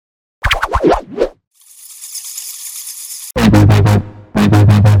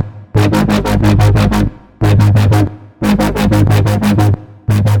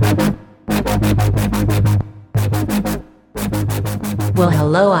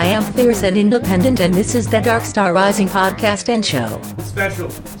Hello, I am fierce and independent, and this is the Dark Star Rising podcast and show. Special,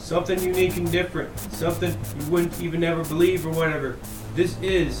 something unique and different, something you wouldn't even ever believe or whatever. This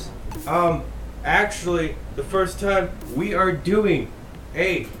is, actually the first time we are doing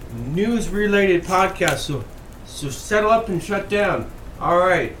a news-related podcast, so settle up and shut down.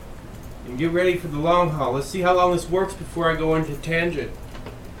 Alright, and get ready for the long haul. Let's see how long this works before I go into Tangent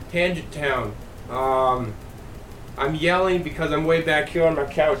Town. I'm yelling because I'm way back here on my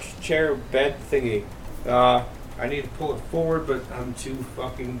couch, chair, bed thingy. I need to pull it forward, but I'm too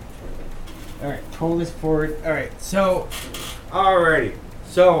fucking... Alright, pull this forward. Alright, so... Alrighty.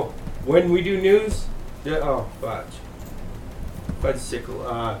 So, when we do news... fudge.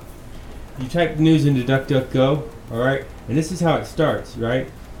 Fudgesicle. You type news into DuckDuckGo, alright? And this is how it starts,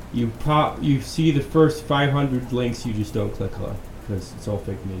 right? You see the first 500 links, you just don't click on, because it's all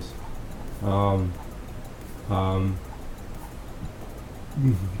fake news.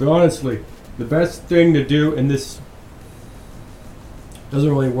 But honestly, the best thing to do, and this doesn't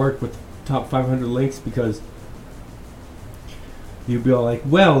really work with top 500 links, because you'd be all like,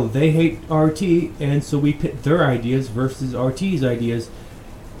 well, they hate RT, and so we pit their ideas versus RT's ideas,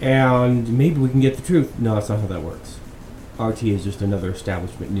 and maybe we can get the truth. No, that's not how that works. RT is just another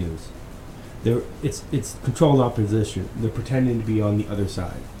establishment news. It's controlled opposition. They're pretending to be on the other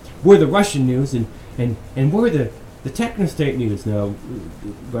side. We're the Russian news, and we're the techno-state news. No,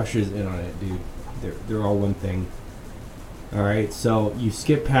 Russia's in on it, dude. They're all one thing. Alright, so you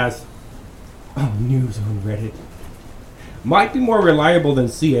skip past news on Reddit. Might be more reliable than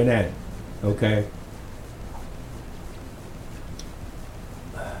CNN, okay?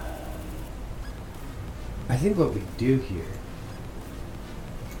 I think what we do here,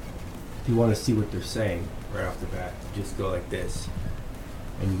 if you want to see what they're saying right off the bat, just go like this.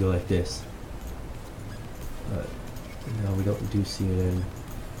 And you go like this. No, we don't do CNN.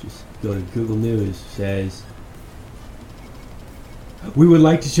 Just go to Google News. Says, we would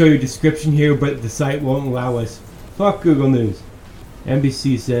like to show you a description here, but the site won't allow us. Fuck Google News.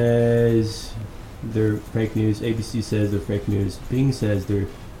 NBC says they're fake news. ABC says they're fake news. Bing says they're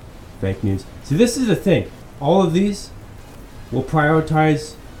fake news. So this is the thing. All of these will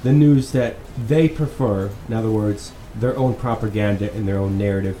prioritize the news that they prefer. In other words, their own propaganda and their own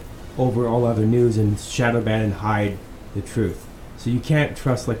narrative over all other news, and shadow ban and hide the truth. So you can't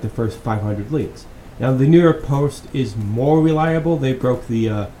trust like the first 500 leaks. Now the New York Post is more reliable. They broke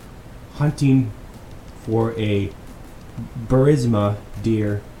the hunting for a Burisma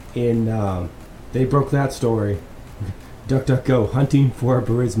deer in they broke that story. DuckDuckGo, hunting for a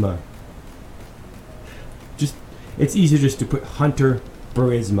Burisma. It's easier just to put Hunter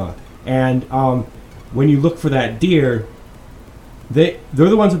Burisma. And when you look for that deer, they're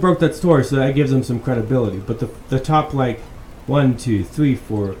the ones who broke that story, so that gives them some credibility. But the top, like 1, 2, 3,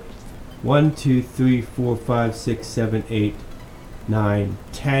 4, 5, 6, 7, 8, 9,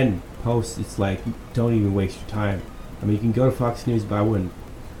 10 posts, it's like, don't even waste your time. I mean, you can go to Fox News, but I wouldn't.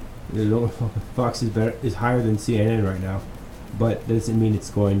 Fox is higher than CNN right now, but that doesn't mean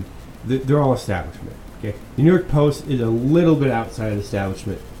it's going. They're all establishment. Okay, the New York Post is a little bit outside of the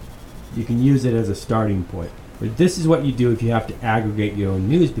establishment. You can use it as a starting point. But this is what you do if you have to aggregate your own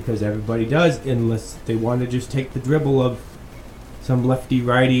news, because everybody does, unless they want to just take the dribble of some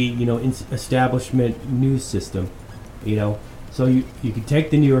lefty-righty, establishment news system, So you can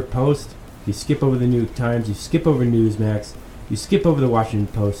take the New York Post, you skip over the New York Times, you skip over Newsmax, you skip over the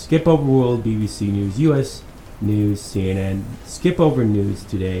Washington Post, skip over World, BBC News, US News, CNN, skip over News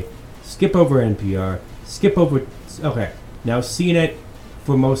Today, skip over NPR, skip over... Okay, now CNET,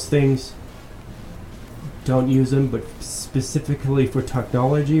 for most things, don't use them, but specifically for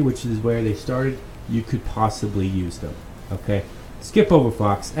technology, which is where they started, you could possibly use them, okay? Skip over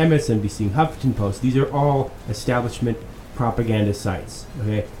Fox, MSNBC, Huffington Post. These are all establishment propaganda sites,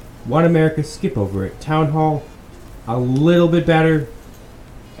 okay? One America, skip over it. Town Hall, a little bit better,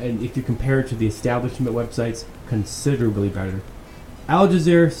 and if you compare it to the establishment websites, considerably better. Al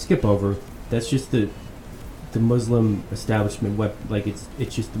Jazeera, skip over. That's just the Muslim establishment web, like it's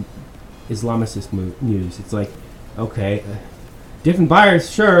just the Islamicist news. It's like, okay, different buyers,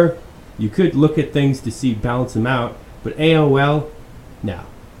 sure. You could look at things to see, balance them out, but AOL, no.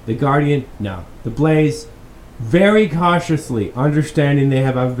 The Guardian, no. The Blaze, very cautiously, understanding they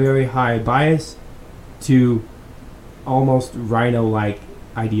have a very high bias to almost rhino-like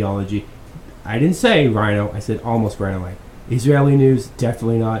ideology. I didn't say rhino, I said almost rhino-like. Israeli news,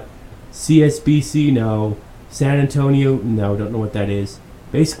 definitely not. CSBC, no. San Antonio, no, don't know what that is.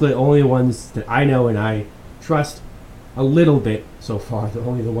 Basically, only the ones that I know and I trust a little bit so far.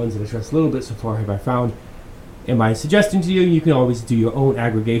 Only the ones that I trust a little bit so far have I found am I suggesting to you? You can always do your own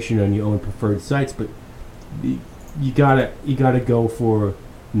aggregation on your own preferred sites, but you gotta go for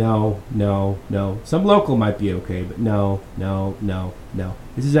no. Some local might be okay, but no.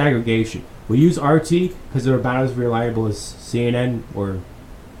 This is aggregation. We use RT because they're about as reliable as CNN, or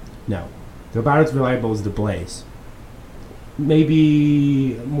no, they're about as reliable as the Blaze.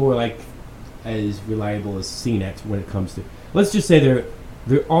 Maybe more like as reliable as CNET when it comes to. Let's just say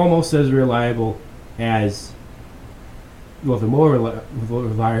they're almost as reliable as. Well, they're more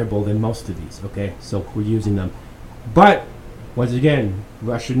reliable than most of these. Okay, so we're using them, but once again,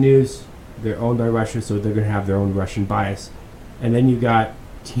 Russian news. They're owned by Russia, so they're gonna have their own Russian bias. And then you got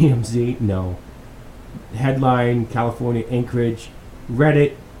TMZ. No. Headline: California Anchorage.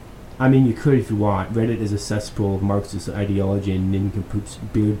 Reddit. I mean, you could if you want. Reddit is a cesspool of Marxist ideology and nincompoops,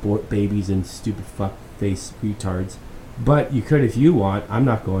 beard babies, and stupid fuck face retards. But you could if you want. I'm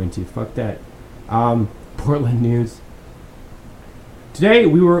not going to. Fuck that. Portland news. Today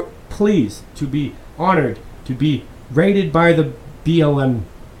we were pleased to be honored to be raided by the BLM,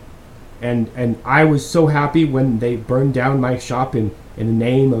 and I was so happy when they burned down my shop in the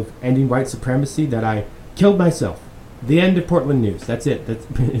name of ending white supremacy that I killed myself. The end of Portland news. That's it. That's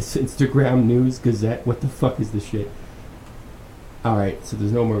it's Instagram News Gazette. What the fuck is this shit? All right, so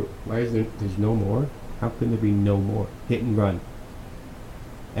there's no more. Why is there? There's no more. How can there be no more? Hit and run.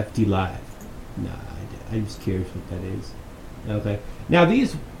 FT Live. Nah, I'm just curious what that is. Okay. Now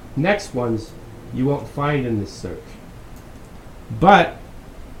these next ones you won't find in this search. But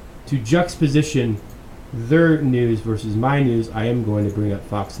to juxtaposition their news versus my news, I am going to bring up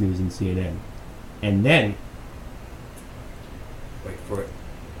Fox News and CNN. And then, wait for it,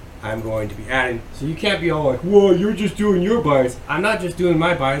 I'm going to be adding, so you can't be all like, whoa, you're just doing your bias. I'm not just doing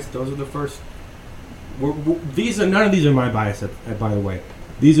my bias. Those are the first. None of these are my bias, by the way.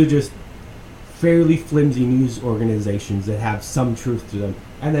 These are just fairly flimsy news organizations that have some truth to them.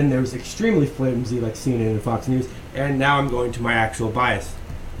 And then there's extremely flimsy like CNN and Fox News. And now I'm going to my actual bias.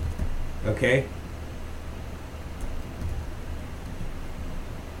 Okay?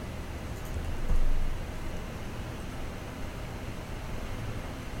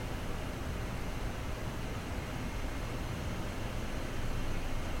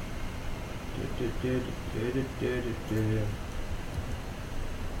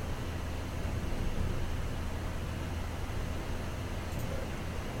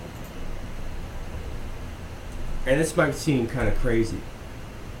 And this might seem kind of crazy,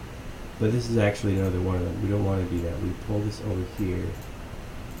 but this is actually another one of them. We don't want to do that. We pull this over here.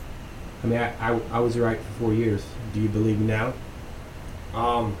 I mean, I was right for 4 years. Do you believe me now?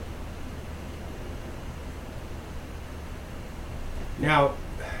 Now,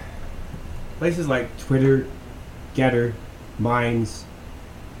 places like Twitter, Getter, Minds,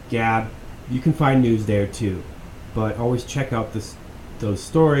 Gab, you can find news there too. But always check out those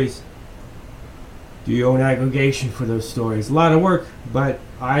stories. Do your own aggregation for those stories. A lot of work, but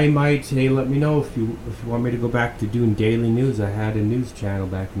I might say, let me know if you want me to go back to doing daily news. I had a news channel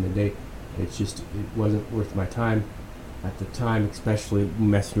back in the day. It wasn't worth my time at the time, especially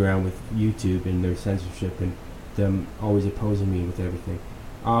messing around with YouTube and their censorship and them always opposing me with everything.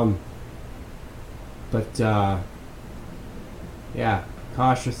 Yeah,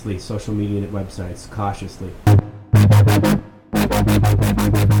 cautiously, social media websites, cautiously.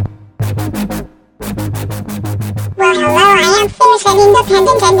 Well, hello, I am Fierce and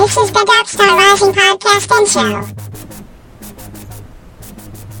Independent, and this is the Dark Star Rising podcast and show.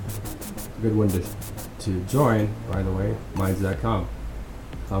 Good one to join, by the way, minds.com.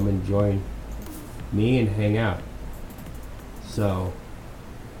 Come and join me and hang out. So,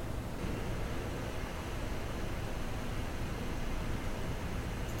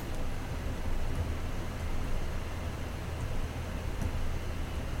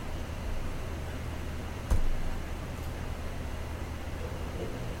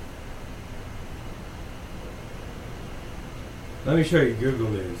 let me show you Google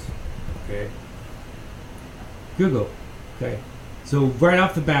News, okay? Google, okay? So right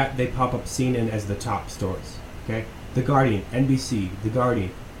off the bat, they pop up CNN as the top stories, okay? The Guardian, NBC, The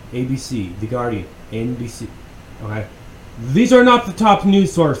Guardian, ABC, The Guardian, NBC, okay? These are not the top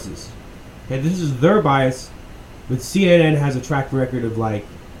news sources, okay? This is their bias, but CNN has a track record of like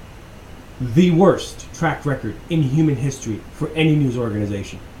the worst track record in human history for any news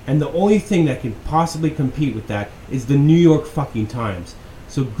organization. And the only thing that can possibly compete with that is the New York fucking Times.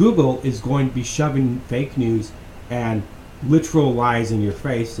 So Google is going to be shoving fake news and literal lies in your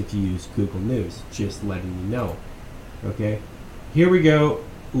face if you use Google News. Just letting you know. Okay? Here we go.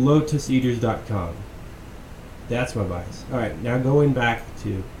 LotusEaters.com. That's my bias. Alright, now going back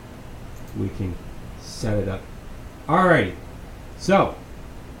to, we can set it up Alrighty. So,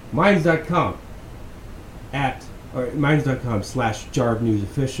 Minds.com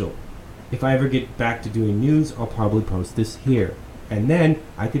Minds.com/JarvNewsOfficial. If I ever get back to doing news, I'll probably post this here. And then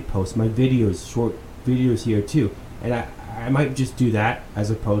I could post my videos, short videos here too. And I might just do that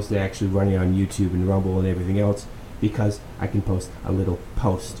as opposed to actually running on YouTube and Rumble and everything else, because I can post a little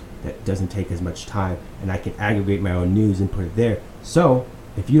post that doesn't take as much time, and I can aggregate my own news and put it there. So,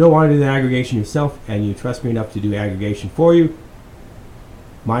 if you don't want to do the aggregation yourself and you trust me enough to do aggregation for you,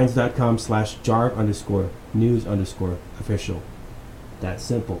 Minds.com/Jarv_news_official. That's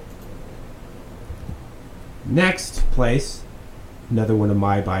simple. Next place, another one of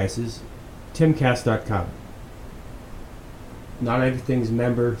my biases, Timcast.com. Not everything's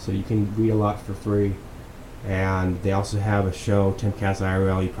member, so you can read a lot for free. And they also have a show, Timcast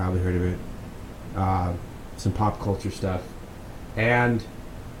IRL, you probably heard of it. Some pop culture stuff. And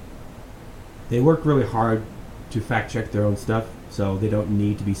they work really hard to fact check their own stuff, so they don't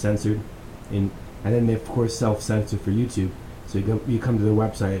need to be censored. And then they, of course, self-censor for YouTube. So you come to their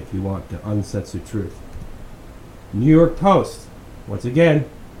website if you want the uncensored truth. New York Post. Once again,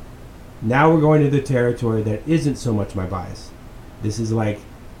 now we're going to the territory that isn't so much my bias. This is like,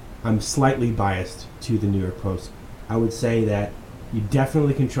 I'm slightly biased to the New York Post. I would say that you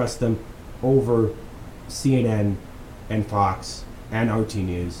definitely can trust them over CNN and Fox and RT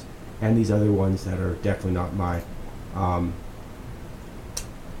News and these other ones that are definitely not my,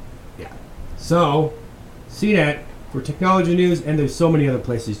 yeah. So, CNET for technology news, and there's so many other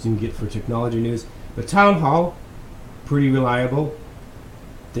places you can get for technology news. The Town Hall, pretty reliable.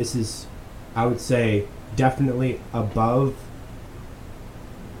 This is, I would say, definitely above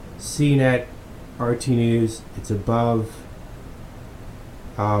CNET, RT News. It's above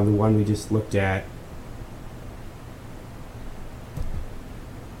the one we just looked at.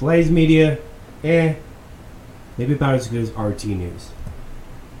 Blaze Media, maybe about as good as RT News.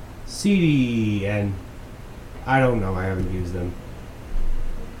 CD, and I don't know, I haven't used them.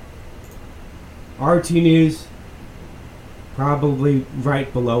 RT News, probably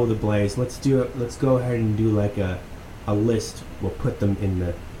right below the Blaze. Let's do it. Let's go ahead and do like a list. We'll put them in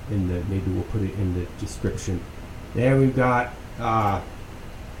the maybe we'll put it in the description. There we've got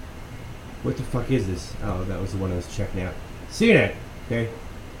what the fuck is this? Oh, that was the one I was checking out. CNET, okay.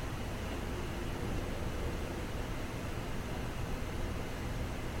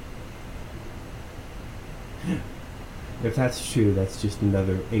 If that's true, that's just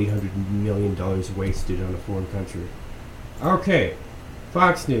another $800 million wasted on a foreign country. Okay,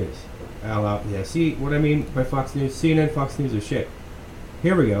 Fox News. Yeah, see what I mean by Fox News? CNN, Fox News are shit.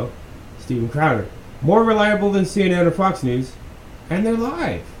 Here we go. Steven Crowder. More reliable than CNN or Fox News, and they're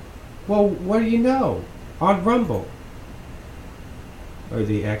live. Well, what do you know? On Rumble. Are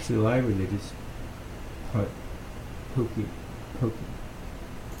they actually live, or are they just pokey?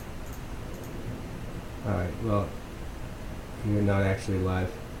 Alright, well, you're not actually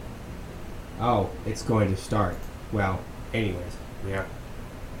live. Oh, it's going to start. Well, anyways, yeah.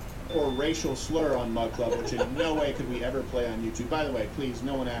 Or racial slur on Mug Club, which in no way could we ever play on YouTube. By the way, please,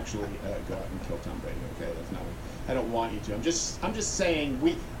 no one actually go out and kill Tom Brady. Okay, that's not. I don't want you to. I'm just saying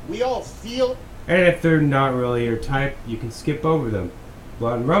we all feel. And if they're not really your type, you can skip over them.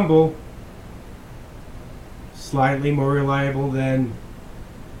 But on Rumble, slightly more reliable than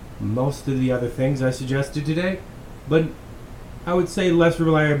most of the other things I suggested today, but I would say less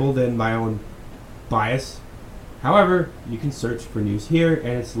reliable than my own bias. However, you can search for news here,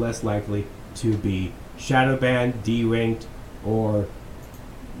 and it's less likely to be shadow banned, de-ranked, or,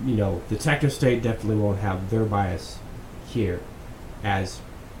 you know, the Technostate definitely won't have their bias here as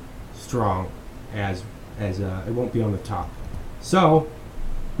strong as it won't be on the top. So,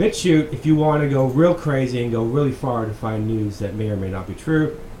 BitChute, if you want to go real crazy and go really far to find news that may or may not be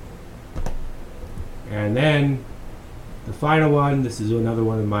true. And then, the final one, this is another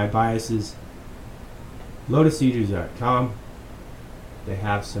one of my biases, LotusCedars.com. They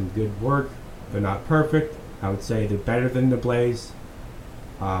have some good work. They're not perfect. I would say they're better than the Blaze,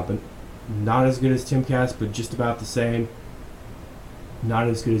 but not as good as Timcast, but just about the same. Not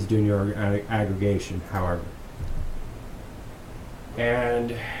as good as doing your aggregation, however.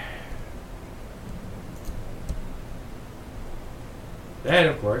 And then,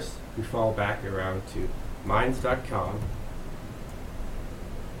 of course, we fall back around to Minds.com.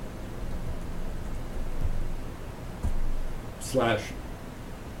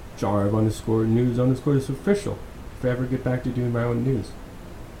 /Jarv_news_official if I ever get back to doing my own news.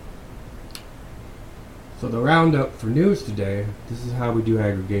 So the roundup for news today, this is how we do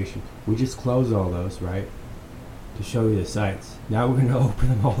aggregation. We just close all those, right? To show you the sites. Now we're going to open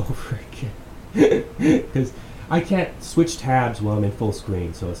them all over again. Because I can't switch tabs while I'm in full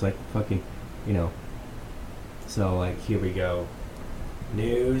screen, so it's like fucking, you know. So like here we go,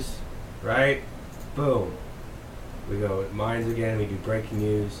 news, right? Boom. We go with Minds again. We do breaking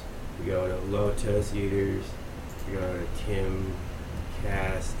news. We go to Lotus Eaters. We go to Tim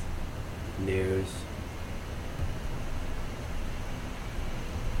Cast News.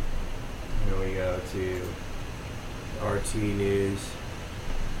 And then we go to RT News.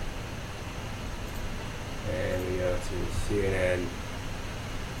 And we go to CNN.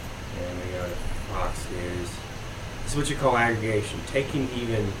 And we go to Fox News. This is what you call aggregation. Taking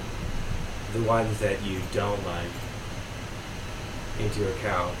even the ones that you don't like into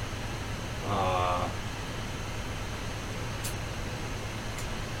account.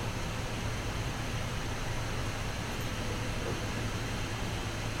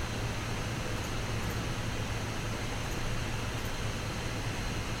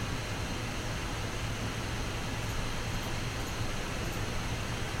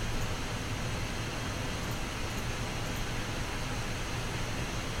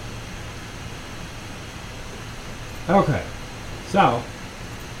 Okay, so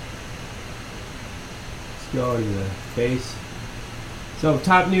let's go to the base. So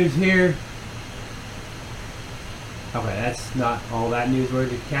top news here. Okay, that's not all that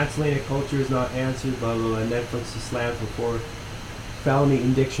newsworthy. Canceling a culture is not answered. Blah blah blah. Netflix is slammed for 4 felony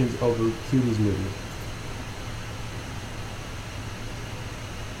indictions over Cuties movie.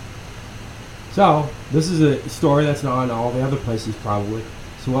 So this is a story that's not on all the other places probably.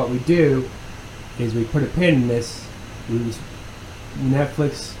 So what we do is we put a pin in this. We use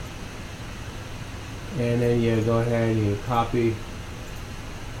Netflix, and then you go ahead and you copy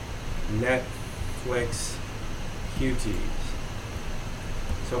Netflix QTs.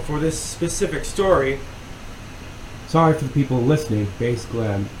 So for this specific story, sorry for the people listening. Basically,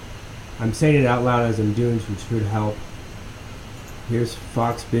 I'm saying it out loud as I'm doing, which should help. Here's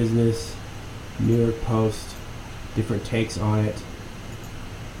Fox Business, New York Post, different takes on it.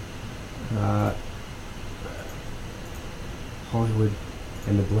 Hollywood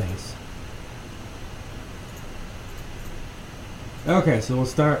and the Blaze. Okay, so we'll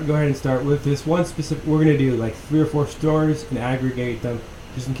go ahead and start with this one specific. We're gonna do like 3 or 4 stories and aggregate them,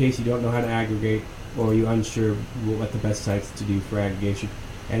 just in case you don't know how to aggregate or you're unsure what the best sites to do for aggregation.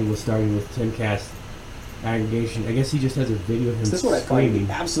 And we'll start with Timcast aggregation. I guess he just has a video of him This is what I screaming.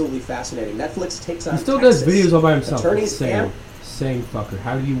 find absolutely fascinating. Netflix takes on He still Texas. does videos all by himself. Attorneys Saying fucker.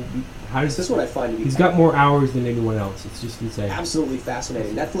 How does This is what I find to be He's got more hours than anyone else. It's just insane. absolutely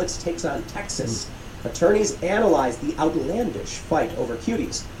fascinating. Netflix takes on Texas. Attorneys analyze the outlandish fight over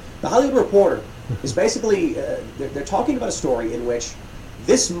cuties. The Hollywood Reporter is basically, they're talking about a story in which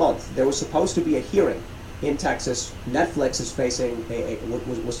this month there was supposed to be a hearing in Texas. Netflix is facing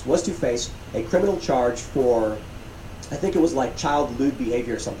was to face a criminal charge for, I think it was like child lewd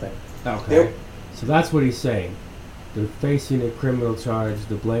behavior or something. Okay. So that's what he's saying. They're facing a criminal charge.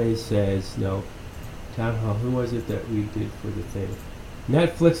 The Blaze says, no. Town Hall, who was it that we did for the thing?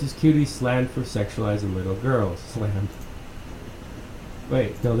 Netflix's cutie slammed for sexualizing little girls. Slammed.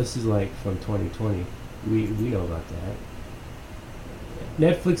 Wait, no, this is like from 2020. We know about that.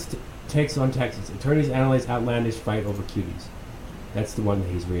 Netflix takes on Texas. Attorneys analyze outlandish fight over cuties. That's the one that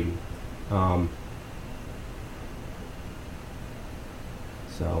he's reading.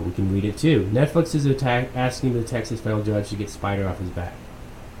 So we can read it too. Netflix is asking the Texas federal judge to get Spider off his back.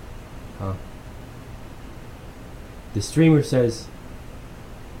 Huh? The streamer says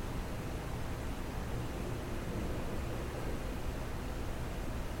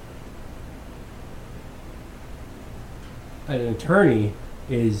an attorney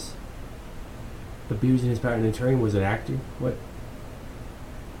is abusing his power. An attorney was an actor? What?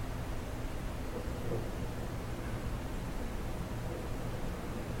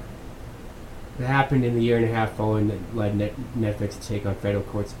 It happened in the year and a half following that led Netflix to take on federal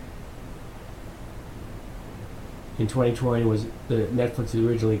courts. In 2020, was the Netflix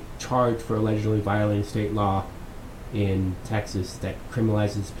originally charged for allegedly violating state law in Texas that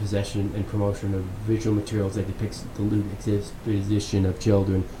criminalizes possession and promotion of visual materials that depicts the lewd exhibition of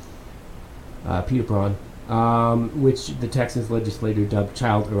children. Peter Braun, which the Texas legislature dubbed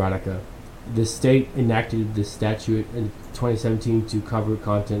child erotica. The state enacted the statute in 2017 to cover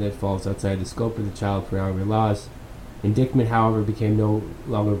content that falls outside the scope of the child pornography laws. Indictment, however, became no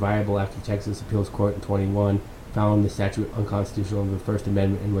longer viable after the Texas Appeals Court in 2021 found the statute unconstitutional under the First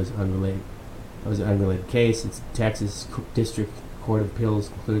Amendment and was unrelated. It was an unrelated case. Its Texas District Court of Appeals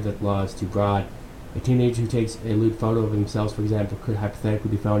concluded that the law is too broad. A teenager who takes a lewd photo of themselves, for example, could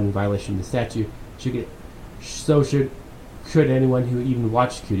hypothetically be found in violation of the statute. Should anyone who even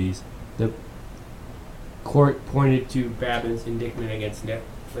watched cuties. court pointed to Babin's indictment against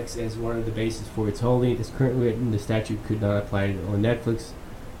Netflix as one of the bases for its holding. It's currently written the statute could not apply to on Netflix,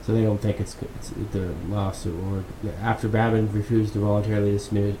 so they don't think it's the lawsuit will work. After Babin refused to voluntarily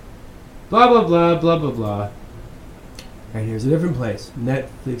dismiss, blah blah blah blah blah blah. And here's a different place.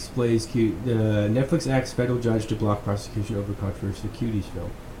 Netflix Netflix asks federal judge to block prosecution over controversial Cuties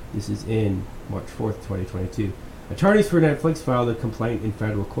film. This is in March 4th, 2022. Attorneys for Netflix filed a complaint in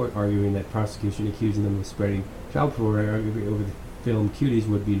federal court arguing that prosecution accusing them of spreading child pornography over the film Cuties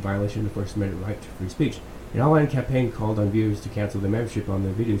would be in violation of the First Amendment right to free speech. An online campaign called on viewers to cancel their membership on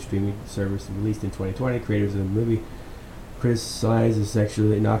the video streaming service released in 2020. Creators of the movie criticized the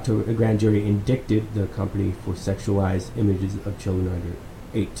sexually. In October, a grand jury indicted the company for sexualized images of children under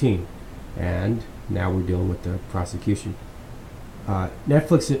 18. And now we're dealing with the prosecution.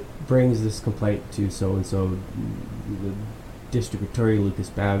 Netflix brings this complaint to so-and-so, the district attorney Lucas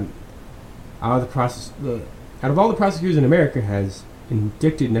Babin. Out of all the prosecutors in America has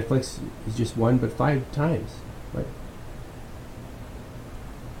indicted Netflix is just one, but 5 times. Right?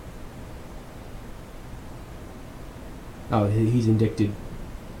 Oh, he's indicted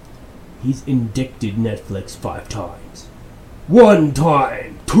Netflix 5 times. 1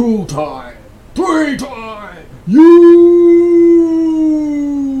 time, 2 times, 3 times. You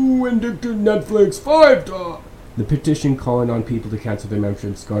indicted Netflix 5 times. The petition calling on people to cancel their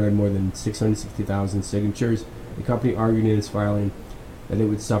memberships garnered more than 660,000 signatures. The company argued in its filing that it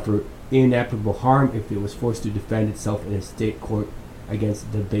would suffer irreparable harm if it was forced to defend itself in a state court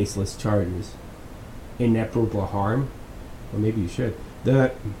against the baseless charges. Irreparable harm? Well, maybe you should.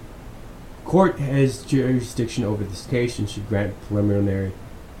 The court has jurisdiction over this case and should grant preliminary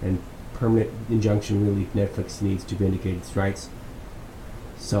and permanent injunction relief Netflix needs to vindicate its rights,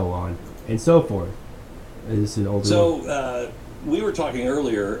 so on and so forth. This is an older So, we were talking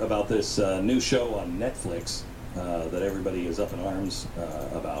earlier about this new show on Netflix that everybody is up in arms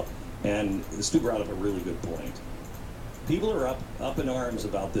about, and Stu brought up a really good point. People are up in arms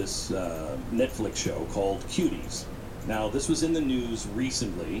about this Netflix show called Cuties. Now, this was in the news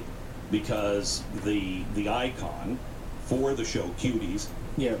recently because the icon for the show Cuties,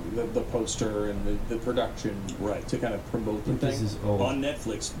 Yeah, the poster and the production, right, to kind of promote the this thing. is old. on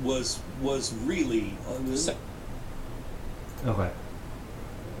Netflix was really Okay.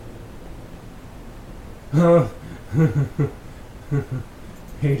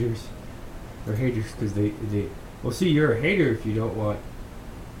 Haters. They're haters because they well, see, you're a hater if you don't want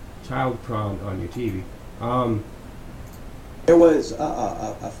child porn on your TV. There was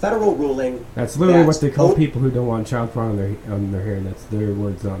a federal ruling. That's literally what they call Oh. people who don't want child porn on their hair. That's their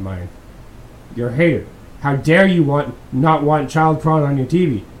words, not mine. You're a hater. How dare you not want child porn on your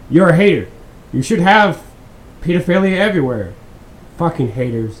TV? You're a hater. You should have pedophilia everywhere. Fucking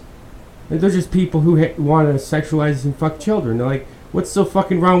haters. They're just people who want to sexualize and fuck children. They're like, what's so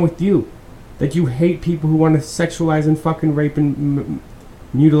fucking wrong with you? That you hate people who want to sexualize and fucking rape and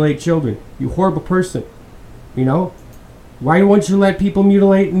mutilate children. You horrible person. You know? Why won't you let people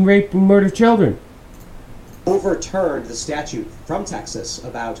mutilate and rape and murder children? Overturned the statute from Texas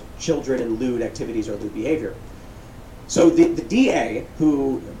about children in lewd activities or lewd behavior. So the DA,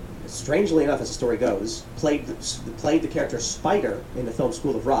 who, strangely enough, as the story goes, played the character Spider in the film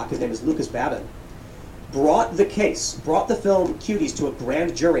School of Rock. His name is Lucas Babin. Brought the film Cuties to a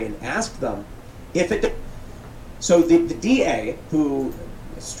grand jury and asked them if it. So the DA, who,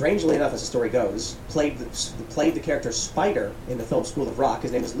 strangely enough, as the story goes, played the character Spider in the film School of Rock.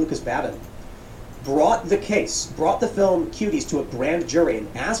 His name is Lucas Babin. Brought the film Cuties to a grand jury and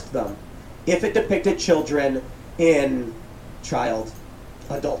asked them if it depicted children in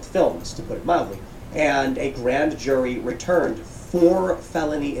adult films, to put it mildly. And a grand jury returned 4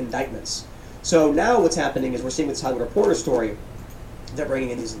 felony indictments. So now what's happening is we're seeing with this Hollywood Reporter story, they're bringing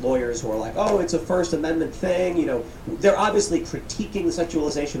in these lawyers who are like, oh, it's a First Amendment thing. You know, they're obviously critiquing the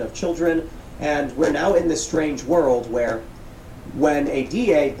sexualization of children, and we're now in this strange world where when a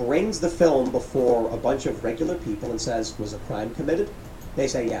DA brings the film before a bunch of regular people and says, was a crime committed? They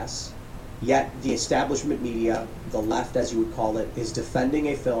say yes. Yet the establishment media, the left as you would call it, is defending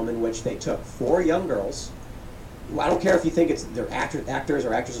a film in which they took 4 young girls, I don't care if you think they're actors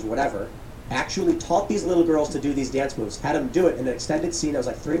or actresses or whatever, actually taught these little girls to do these dance moves, had them do it in an extended scene that was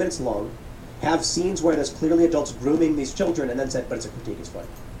like 3 minutes long, have scenes where there's clearly adults grooming these children, and then said, but it's a critique, it's fun.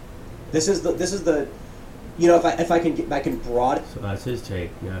 This is the you know, if I can broaden. So that's his take.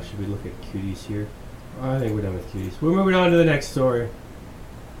 Now, should we look at Cuties here? I think we're done with Cuties. We're moving on to the next story.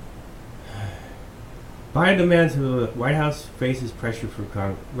 Biden demands the White House faces pressure from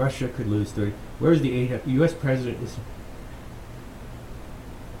Congress. Russia could lose 30. Where's the U.S. president?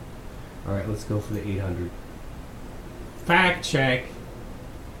 Alright, let's go for the 800. Fact check.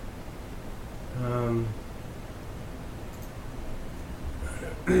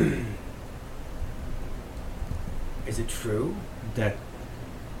 Is it true that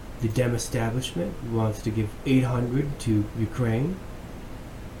the Dem establishment wants to give 800 to Ukraine?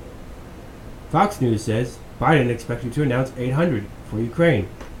 Fox News says Biden expected to announce 800 for Ukraine.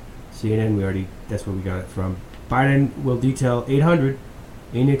 CNN, that's where we got it from. Biden will detail 800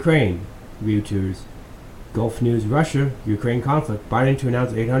 in Ukraine. Reuters. Gulf News, Russia, Ukraine conflict. Biden to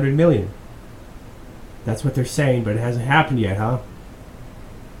announce 800 million. That's what they're saying, but it hasn't happened yet, huh?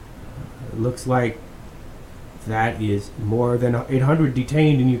 It looks like that is more than 800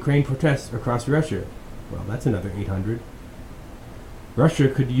 detained in Ukraine protests across Russia. Well, that's another 800. Russia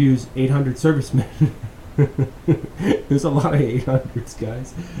could use 800 servicemen. There's a lot of 800s,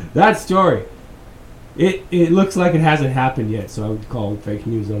 guys. That story. It looks like it hasn't happened yet, so I would call fake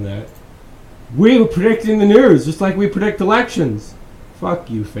news on that. We were predicting the news, just like we predict elections.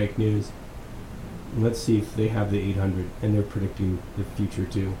 Fuck you, fake news. Let's see if they have the 800, and they're predicting the future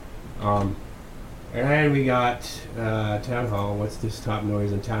too. And we got Town Hall. What's this top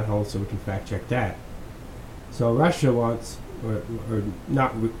noise on Town Hall so we can fact check that? So Russia wants, or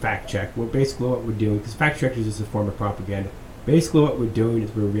not fact check, well, basically what we're doing, because fact check is just a form of propaganda. Basically what we're doing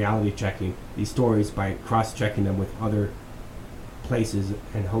is we're reality checking these stories by cross-checking them with other places,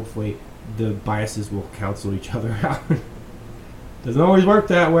 and hopefully the biases will cancel each other out. Doesn't always work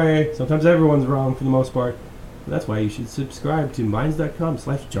that way. Sometimes everyone's wrong for the most part. But that's why you should subscribe to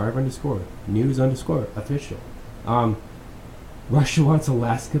minds.com/jarv_news_official. Russia wants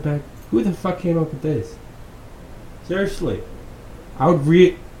Alaska back? Who the fuck came up with this? Seriously. I would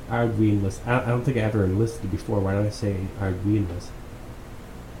re-enlist. I don't think I ever enlisted before. Why don't I say I would re-enlist?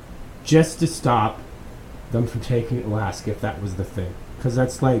 Just to stop them from taking Alaska if that was the thing. Because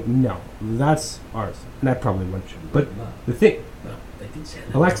that's like, no, that's ours. And I probably wouldn't. But the thing,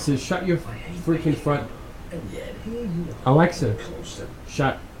 Alexa, shut your freaking front. Alexa,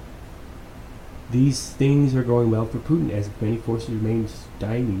 shut. These things are going well for Putin as many forces remain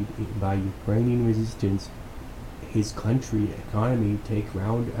stymied by Ukrainian resistance. His country economy take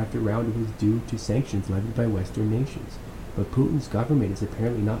round after round of his due to sanctions levied by Western nations. But Putin's government is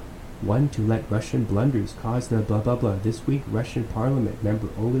apparently not one to let Russian blunders cause the blah blah blah. This week, Russian parliament member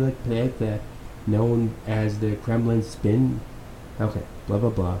Oleg Pleva, known as the Kremlin spin. Okay, blah blah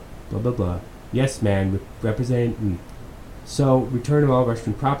blah, blah blah blah. Yes, man, representative. So, return of all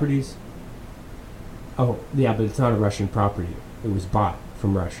Russian properties. Oh, yeah, but it's not a Russian property. It was bought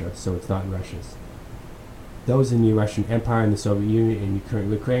from Russia, so it's not Russia's. Those in the Russian Empire and the Soviet Union and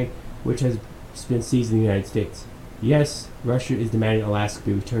current Ukraine, which has been seized in the United States. Yes, Russia is demanding Alaska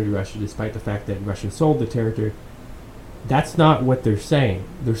be returned to Russia despite the fact that Russia sold the territory. That's not what they're saying.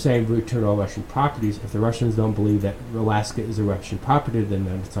 They're saying return all Russian properties. If the Russians don't believe that Alaska is a Russian property, then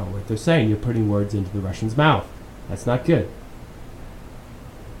that's not what they're saying. You're putting words into the Russians' mouth. That's not good.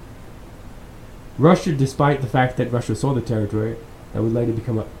 Russia, despite the fact that Russia sold the territory that would later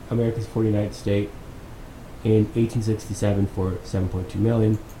become America's 49th state in 1867 for $7.2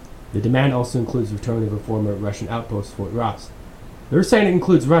 million, the demand also includes return of a former Russian outpost, Fort Ross. They're saying it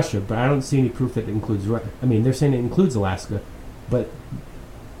includes Russia, but I don't see any proof that it includes they're saying it includes Alaska, but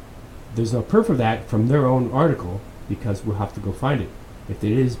there's no proof of that from their own article, because we'll have to go find it, if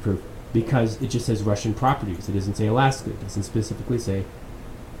it is proof, because it just says Russian properties. It doesn't say Alaska. It doesn't specifically say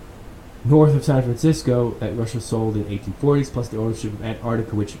north of San Francisco that Russia sold in 1840s, plus the ownership of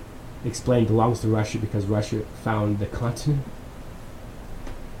Antarctica, which explained belongs to Russia because Russia found the continent.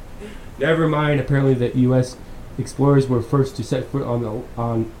 Never mind, apparently the U.S. explorers were first to set foot on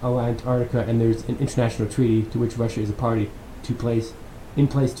Antarctica, and there's an international treaty to which Russia is a party in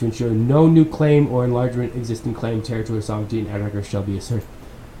place to ensure no new claim or enlargement existing claim territory sovereignty in Antarctica shall be asserted.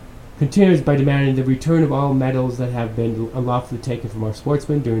 Continues by demanding the return of all medals that have been unlawfully taken from our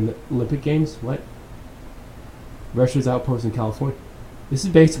sportsmen during the Olympic Games. What? Russia's outpost in California. This is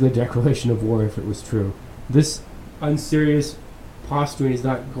basically a declaration of war if it was true. This unserious posturing is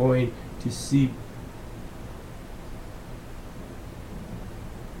not going to see.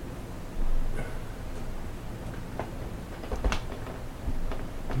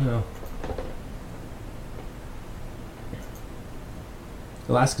 No.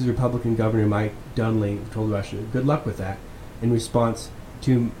 Alaska's Republican Governor Mike Dunley told Russia, "Good luck with that," in response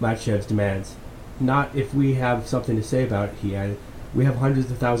to Matchev's demands. "Not if we have something to say about it," he added. "We have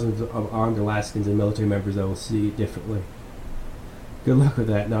hundreds of thousands of armed Alaskans and military members that will see it differently." Good luck with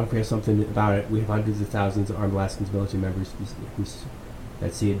that. Not if we have something about it. We have hundreds of thousands of armed Alaskans, military members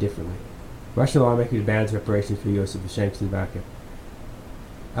that see it differently. Russian lawmakers demands reparations for the U.S. of the sanctions back.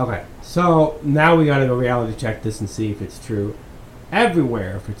 Okay, so now we gotta go reality check this and see if it's true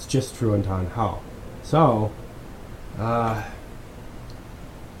everywhere, if it's just true in town hall. So,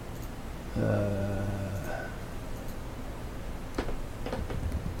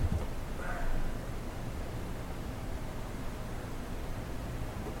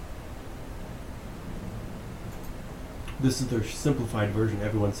 this is their simplified version.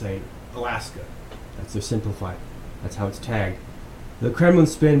 Everyone's saying Alaska. That's their simplified. That's how it's tagged. The Kremlin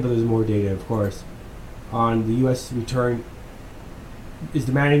spin, but there's more data, of course, on the U.S. return, is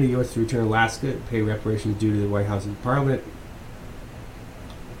demanding the U.S. to return Alaska, pay reparations due to the White House and Parliament.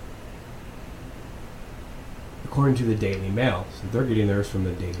 According to the Daily Mail. So they're getting theirs from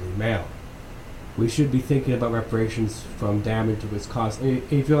the Daily Mail. We should be thinking about reparations from damage that was caused. And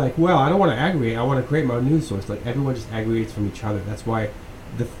if you're like, well, I don't want to aggregate, I want to create my own news source. Like, everyone just aggregates from each other. That's why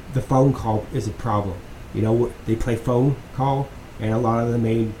the phone call is a problem. You know, they play phone call, and a lot of the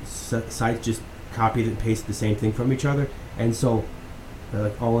main sites just copy and paste the same thing from each other. And so,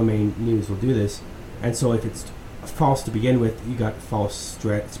 like, all the main news will do this. And so if it's false to begin with, you got false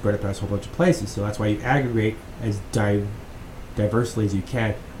spread across a whole bunch of places. So that's why you aggregate as diversely as you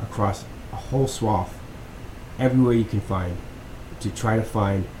can across a whole swath, everywhere you can find, to try to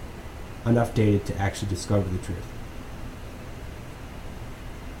find enough data to actually discover the truth.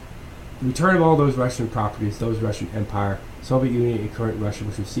 Return of all those Russian properties, those Russian Empire, Soviet Union, and current Russia,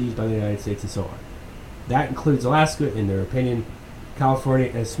 which was seized by the United States, and so on. That includes Alaska, in their opinion, California,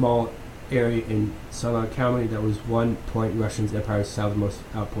 and a small area in Sonoma County that was one point Russians' empire southernmost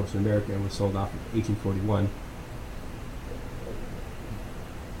outpost in America and was sold off in 1841.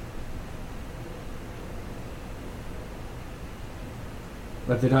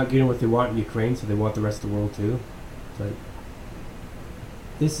 But they're not getting what they want in Ukraine, so they want the rest of the world too. It's like,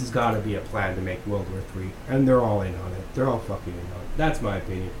 this has got to be a plan to make World War III, and they're all in on it. They're all fucking in on it. That's my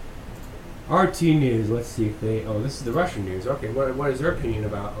opinion. RT News, let's see if they... Oh, this is the Russian news. Okay, what is their opinion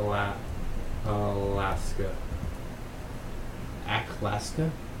about Alaska? Alaska?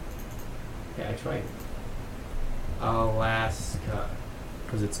 Yeah, I tried it. Alaska.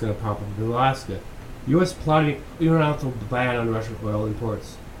 Because it's going to pop up in Alaska. U.S. plotting unilateral ban on Russian oil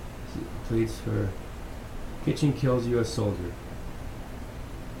imports. Pleads for kitchen kills U.S. soldier.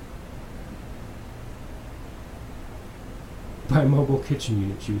 By mobile kitchen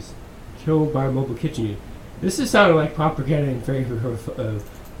unit. She was killed by a mobile kitchen unit. This is sounding like propaganda in favor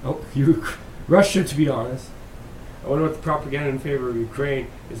of Russia, to be honest. I wonder what the propaganda in favor of Ukraine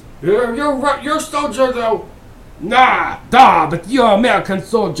is. You're soldier though. Nah, but you're American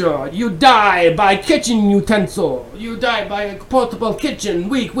soldier. You die by kitchen utensil. You die by a portable kitchen.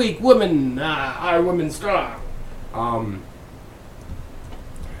 Weak women. Our women strong.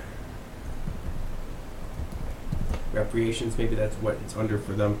 Reparations, maybe that's what it's under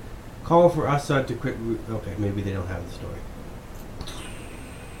for them. Call for Assad to quit. Okay, maybe they don't have the story.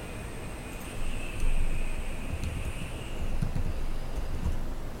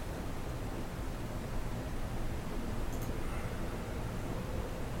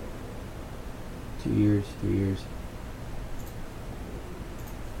 Two years, 3 years.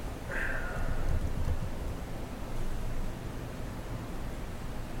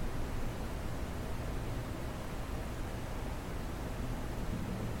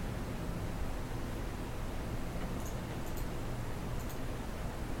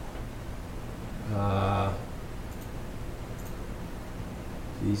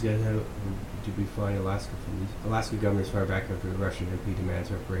 These guys had to be flying Alaska from these. Alaska governors fire back after the Russian MP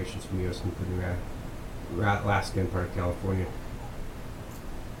demands reparations from U.S., including Alaska and part of California.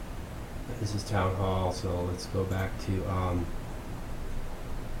 This is town hall, so let's go back to I'll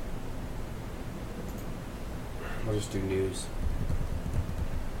just do news.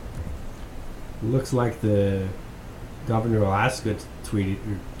 Looks like the governor of Alaska tweeted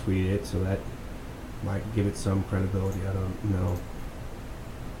it, so that might give it some credibility. I don't know.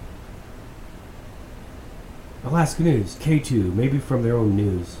 Alaska News, K2, maybe from their own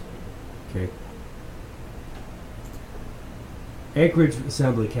news. Okay. Anchorage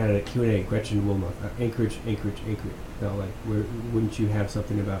Assembly candidate Q&A, Gretchen Wilmot. Anchorage. Now, like, wouldn't you have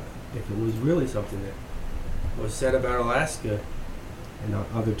something about, if it was really something that was said about Alaska and not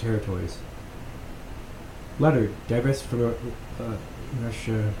other territories? Letter, divest from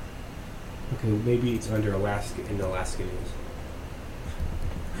Russia. Okay, maybe it's under Alaska in the Alaska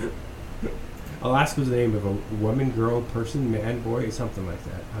News. Alaska's the name of a woman, girl, person, man, boy, something like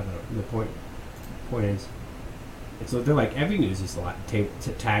that. I don't know. The point is, and so they're like, every news is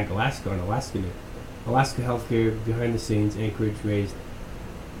tag Alaska on Alaska News. Alaska healthcare behind the scenes. Anchorage raised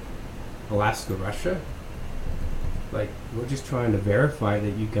Alaska, Russia. Like, we're just trying to verify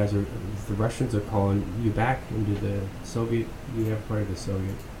that you guys are, the Russians are calling you back into the Soviet, you have part of the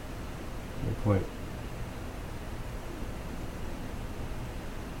Soviet. No point.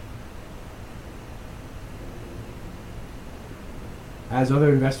 As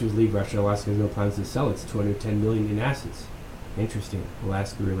other investors leave Russia, Alaska has no plans to sell its $210 million in assets. Interesting.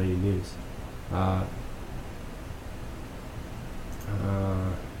 Alaska-related news.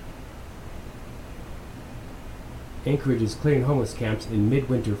 Anchorage is clearing homeless camps in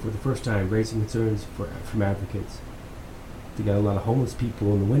midwinter for the first time, raising concerns from advocates. They got a lot of homeless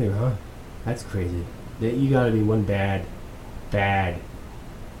people in the winter, huh? That's crazy. You gotta be one bad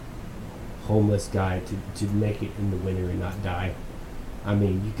homeless guy to make it in the winter and not die. I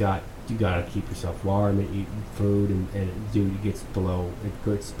mean, you gotta keep yourself warm and eat food, and dude, it gets below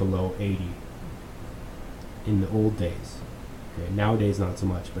 80 in the old days. Okay, nowadays not so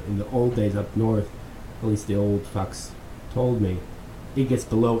much, but in the old days up north, at least the old fucks told me, it gets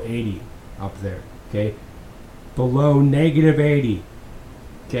below 80 up there. Okay, below negative 80.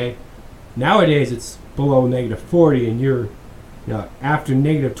 Okay, nowadays it's below negative 40, and you're, after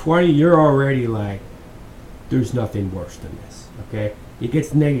negative 20, you're already like, there's nothing worse than this. Okay, it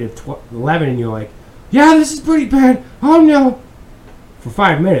gets negative 11, and you're like, yeah, this is pretty bad. Oh no, for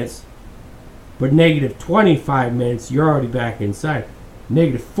 5 minutes. But negative 25 minutes, you're already back inside.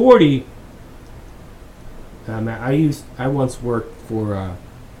 Negative 40. I once worked for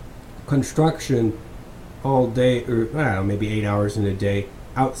construction all day, or I don't know, maybe 8 hours in a day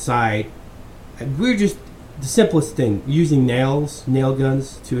outside. And we're just the simplest thing, using nail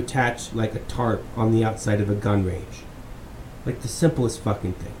guns to attach like a tarp on the outside of a gun range. Like the simplest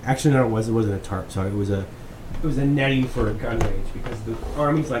fucking thing. Actually, no, it wasn't a tarp. Sorry, it was a netting for a gun range, because the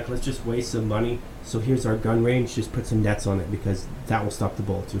Army's like, let's just waste some money. So here's our gun range. Just put some nets on it because that will stop the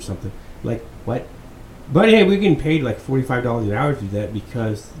bullets or something. Like what? But hey, we're getting paid like $45 an hour to do that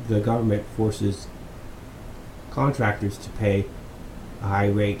because the government forces contractors to pay a high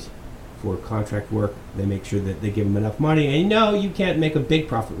rate for contract work. They make sure that they give them enough money. And no, you can't make a big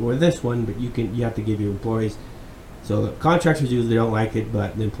profit with this one, but you have to give your employees. So the contractors usually don't like it,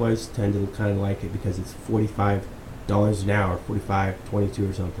 but the employees tend to kind of like it because it's $45 an hour, 45, 22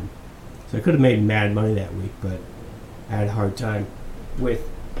 or something. So I could have made mad money that week, but I had a hard time with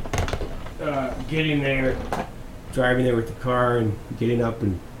getting there, driving there with the car, and getting up,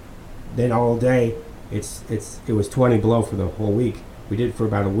 and then all day. It was 20 below for the whole week. We did it for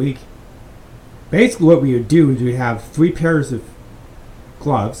about a week. Basically, what we would do is we'd have 3 pairs of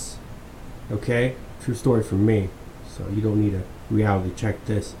gloves. Okay, true story from me. So you don't need a reality check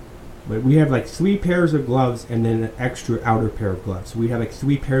this. But we have like 3 pairs of gloves and then an extra outer pair of gloves. So we have like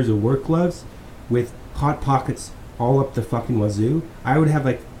 3 pairs of work gloves with hot pockets all up the fucking wazoo. I would have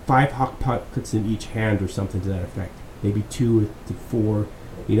like 5 hot pockets in each hand or something to that effect. Maybe 2 to 4,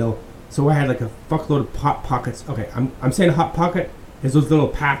 So I had like a fuckload of hot pockets. Okay, I'm saying a hot pocket is those little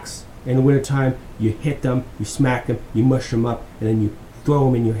packs in the wintertime. You hit them, you smack them, you mush them up, and then you throw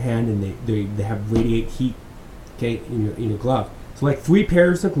them in your hand, and they have radiate heat. Okay, in your glove. So like 3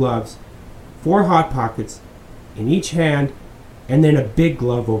 pairs of gloves, 4 hot pockets in each hand, and then a big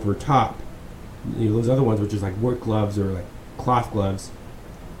glove over top. Those other ones were just like work gloves or like cloth gloves.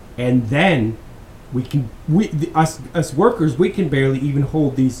 And then us workers, we can barely even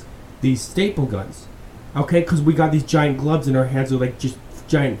hold these staple guns. Okay, because we got these giant gloves in our hands. They're like just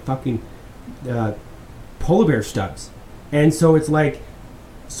giant fucking polar bear stubs. And so it's like,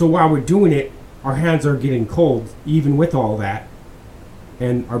 so while we're doing it, our hands are getting cold, even with all that.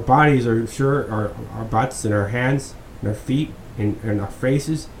 And our bodies are our butts and our hands and our feet and our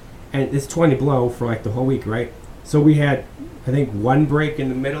faces. And it's 20 below for like the whole week, right? So we had, I think, 1 break in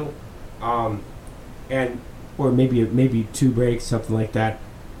the middle, or maybe 2 breaks, something like that.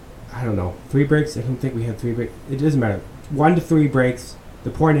 I don't know. 3 breaks? I don't think we had 3 breaks. It doesn't matter. 1 to 3 breaks.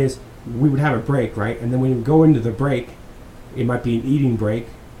 The point is, we would have a break, right? And then when we go into the break, it might be an eating break.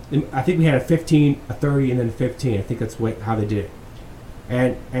 I think we had a 15, a 30, and then a 15. I think that's how they did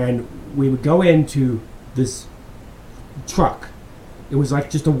it. And we would go into this truck. It was like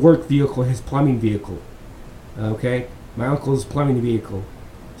just a work vehicle, his plumbing vehicle. Okay, my uncle's plumbing vehicle.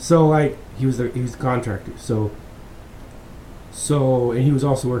 So like he was the contractor. So and he was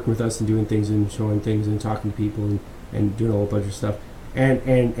also working with us and doing things and showing things and talking to people and doing a whole bunch of stuff.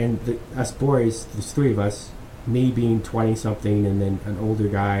 And us boys, there's 3 of us. Me being 20 something, and then an older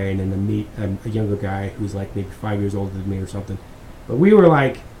guy, and then a younger guy who's like maybe 5 years older than me or something. But we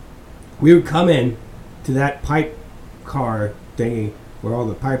would come in to that pipe car thingy where all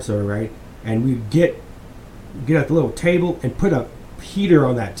the pipes are, right? And we'd get at the little table and put a heater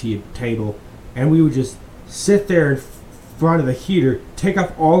on that table, and we would just sit there in front of the heater, take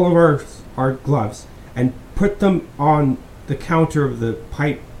off all of our gloves, and put them on the counter of the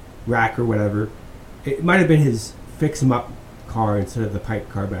pipe rack or whatever. It might have been his fix-em-up car instead of the pipe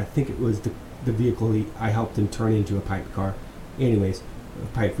car, but I think it was the vehicle I helped him turn into a pipe car. Anyways, a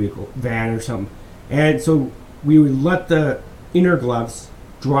pipe vehicle, van or something. And so we would let the inner gloves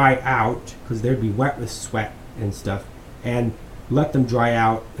dry out, because they'd be wet with sweat and stuff, and let them dry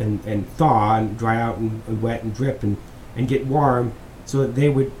out and thaw and dry out and wet and drip and get warm, so that they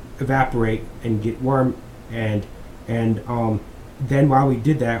would evaporate and get warm, and then while we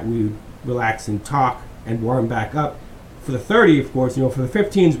did that, we would relax and talk and warm back up. For the 30, of course, for the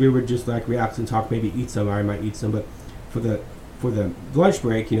 15s, we would just like relax and talk, maybe eat some, or I might eat some, but for the lunch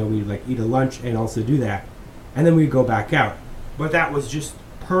break, we'd like eat a lunch and also do that, and then we'd go back out. But that was just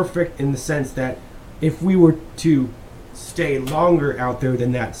perfect in the sense that if we were to stay longer out there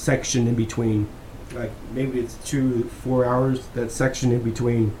than that section in between, like maybe it's 2 to 4 hours, that section in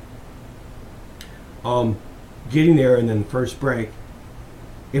between getting there and then the first break,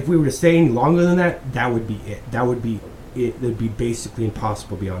 if we were to stay any longer than that, that would be it. That would be it. It'd be basically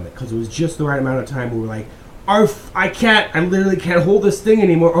impossible beyond that, because it was just the right amount of time. We were like, I literally can't hold this thing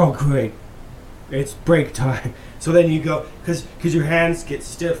anymore. Oh, great, it's break time. So then you go, because your hands get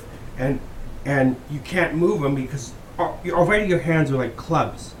stiff and you can't move them, because already your hands are like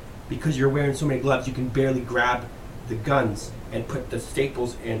clubs, because you're wearing so many gloves. You can barely grab the guns and put the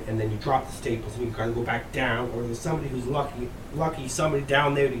staples in, and then you drop the staples and you gotta go back down, or there's somebody who's lucky somebody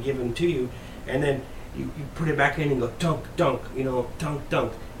down there to give them to you, and then you put it back in and go dunk, dunk, dunk,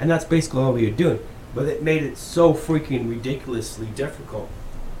 dunk, and that's basically all we were doing. But it made it so freaking ridiculously difficult.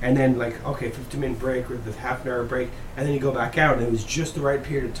 And then like, okay, 15-minute break or the half-an-hour break, and then you go back out, and it was just the right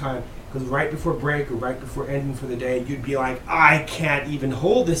period of time, because right before break or right before ending for the day, you'd be like, I can't even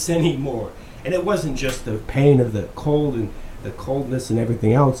hold this anymore. And it wasn't just the pain of the cold and the coldness and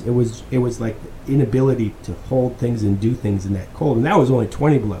everything else. It was like the inability to hold things and do things in that cold, and that was only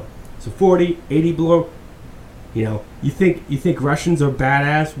 20 below. So 40, 80 below, you think Russians are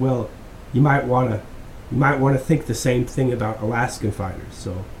badass? Well, you might want to think the same thing about Alaskan fighters.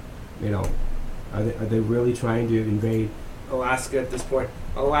 So, are they really trying to invade Alaska at this point?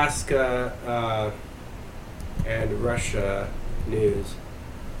 Alaska and Russia news.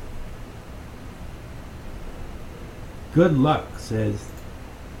 Good luck, says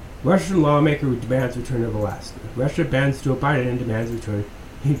Russian lawmaker who demands return of Alaska. Russia bans Joe Biden and demands return.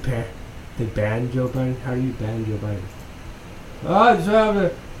 They banned Joe Biden? How do you ban Joe Biden?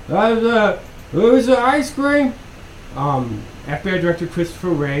 Who's the ice cream? FBI Director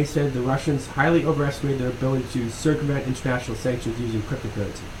Christopher Wray said the Russians highly overestimated their ability to circumvent international sanctions using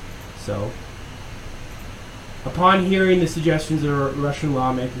cryptocurrency. So, upon hearing the suggestions of a Russian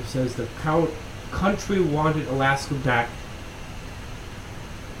lawmaker, says the country wanted Alaska back.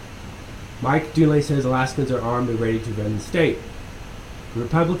 Mike Dooley says Alaskans are armed and ready to defend the state. The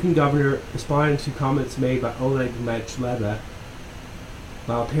Republican governor responded to comments made by Oleg Machleva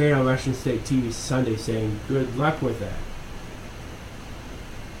while appearing on Russian state TV Sunday, saying, "Good luck with that."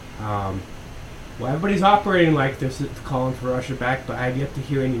 Well, everybody's operating like they're calling for Russia back, but I've yet to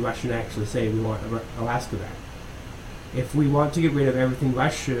hear any Russian actually say we want Alaska back. If we want to get rid of everything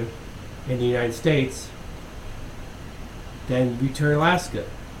Russia in the United States, then return Alaska.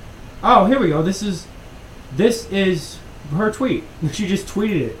 Oh, here we go. This is her tweet. She just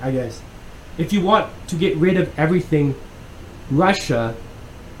tweeted it, I guess. If you want to get rid of everything Russian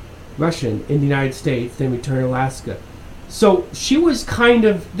in the United States, then return Alaska. So she was kind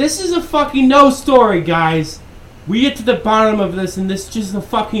of, this is a fucking no story, guys. We get to the bottom of this, and this is just a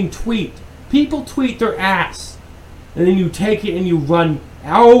fucking tweet. People tweet their ass, and then you take it and you run.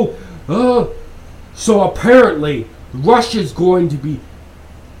 So apparently Russia's going to be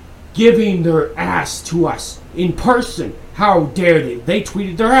giving their ass to us in person. How dare they? They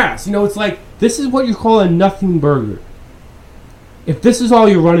tweeted their ass. It's like, this is what you call a nothing burger. If this is all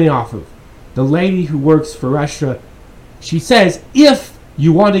you're running off of, the lady who works for Russia, she says, if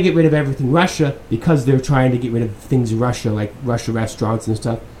you want to get rid of everything Russia, because they're trying to get rid of things in Russia, like Russia restaurants and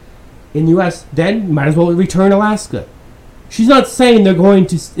stuff, in the U.S., then you might as well return Alaska. She's not saying they're going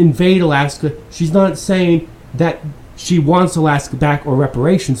to invade Alaska. She's not saying that she wants Alaska back or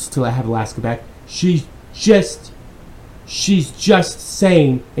reparations to have Alaska back. She's just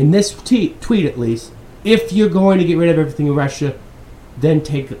saying, in this tweet at least, if you're going to get rid of everything in Russia, then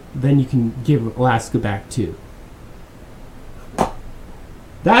you can give Alaska back too.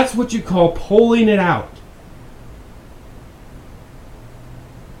 That's what you call pulling it out.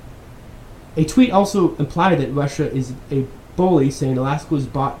 A tweet also implied that Russia is a Foley saying Alaska was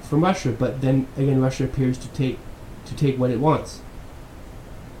bought from Russia, but then again Russia appears to take what it wants.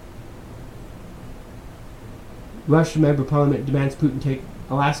 Russian member of parliament demands Putin take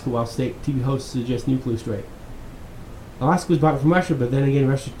Alaska while state TV host suggests nuclear strike. Alaska was bought from Russia, but then again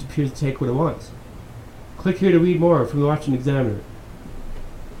Russia appears to take what it wants. Click here to read more from the Washington Examiner.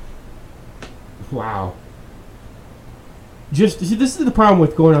 Wow. Just see, this is the problem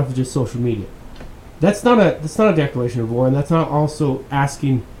with going off of just social media. That's not a declaration of war, and that's not also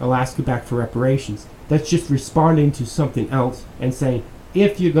asking Alaska back for reparations. That's just responding to something else and saying,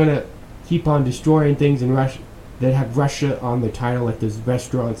 if you're gonna keep on destroying things in Russia that have Russia on their title, like those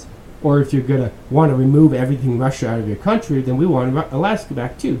restaurants, or if you're gonna want to remove everything Russia out of your country, then we want Alaska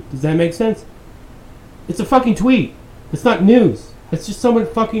back too. Does that make sense? It's a fucking tweet. It's not news. It's just someone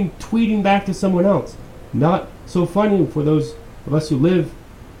fucking tweeting back to someone else. Not so funny for those of us who live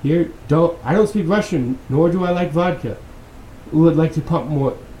here. I don't speak Russian, nor do I like vodka. Who would like to pump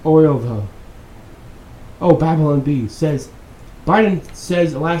more oil though? Oh, Babylon B says Biden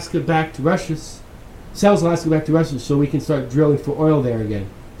says Alaska back to Russia, sells Alaska back to Russia so we can start drilling for oil there again.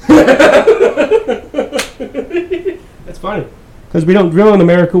 That's funny, because we don't drill in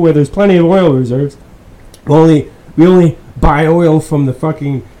America where there's plenty of oil reserves. We only buy oil from the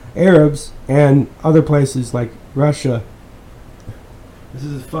fucking Arabs and other places like Russia. This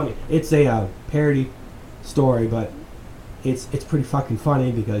is funny. It's a parody story, but it's pretty fucking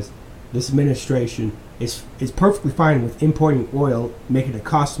funny because this administration is perfectly fine with importing oil, making it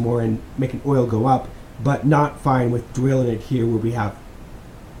cost more and making oil go up, but not fine with drilling it here where we have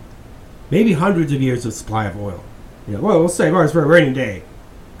maybe hundreds of years of supply of oil. You know, well, we'll save ours for a rainy day.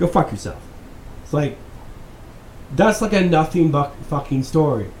 Go fuck yourself. It's like, that's like a nothing but fucking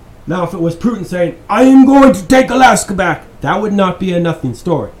story. Now, if it was Putin saying, I am going to take Alaska back, that would not be a nothing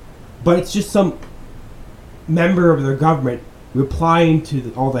story. But it's just some member of their government replying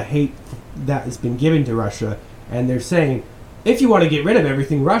to all the hate that has been given to Russia, and they're saying, if you want to get rid of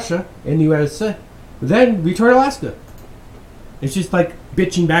everything Russia in the USA, then return Alaska. It's just like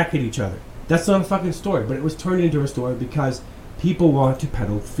bitching back at each other. That's not a fucking story, but it was turned into a story because people want to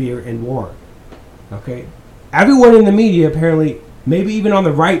peddle fear and war. Okay? Everyone in the media, apparently, maybe even on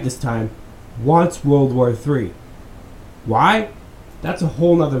the right this time, wants World War III. Why? That's a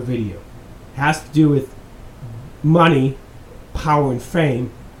whole nother video. It has to do with money, power, and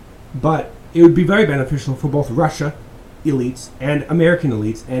fame, but it would be very beneficial for both Russia elites and American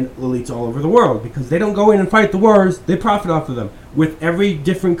elites and elites all over the world, because they don't go in and fight the wars, they profit off of them with every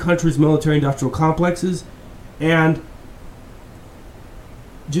different country's military industrial complexes and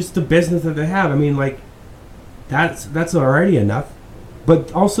just the business that they have. I mean, like, that's already enough,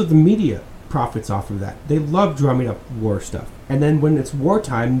 but also the media profits off of that. They love drumming up war stuff, and then when it's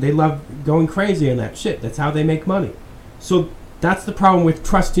wartime, they love going crazy on that shit. That's how they make money. So that's the problem with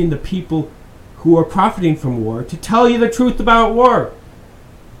trusting the people who are profiting from war to tell you the truth about war.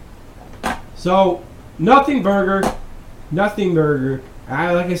 So, nothing burger. Like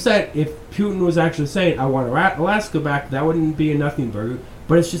I said, if Putin was actually saying, I want Alaska back, that wouldn't be a nothing burger.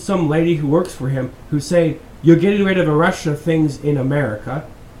 But it's just some lady who works for him who's saying, you're getting rid of Russia things in America,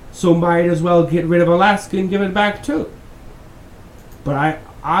 so might as well get rid of Alaska and give it back too. But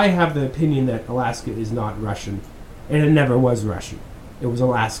I have the opinion that Alaska is not Russian, and it never was Russian. It was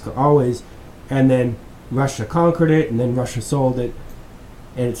Alaska always, and then Russia conquered it, and then Russia sold it,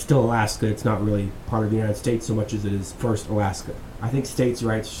 and it's still Alaska. It's not really part of the United States so much as it is first Alaska. I think states'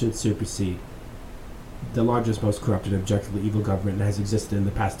 rights should supersede the largest, most corrupt, and objectively evil government that has existed in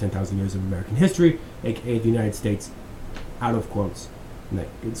the past 10,000 years of American history, aka the United States, out of quotes.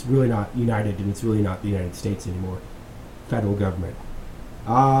 It's really not united, and it's really not the United States anymore. Federal government.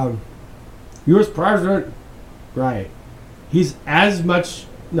 U.S. president, right? He's as much,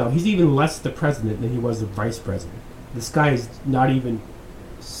 no, he's even less the president than he was the vice president. This guy is not even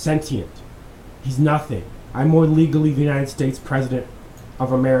sentient. He's nothing. I'm more legally the United States president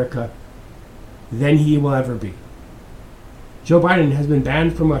of America than he will ever be. Joe Biden has been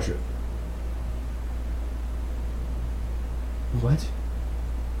banned from Russia. What?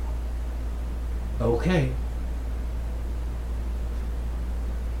 Okay.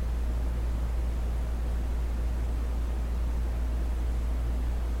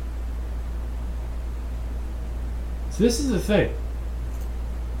 So this is the thing.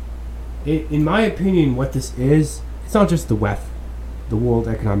 In my opinion, what this is, it's not just the WEF, the World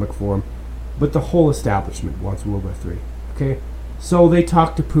Economic Forum, but the whole establishment wants World War III. Okay? So they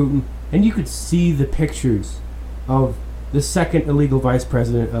talk to Putin, and you could see the pictures of the second illegal vice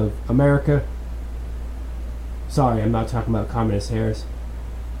president of America. Sorry, I'm not talking about Communist Harris.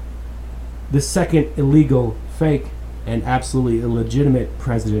 The second illegal fake and absolutely illegitimate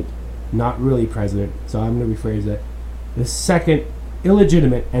president, not really president, so I'm going to rephrase that. The second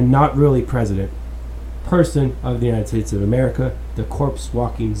illegitimate and not really president person of the United States of America, the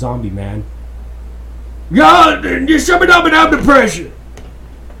corpse-walking zombie man. God, you're shoving up and out the pressure.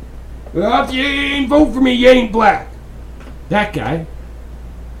 Well, if you ain't vote for me, you ain't black. That guy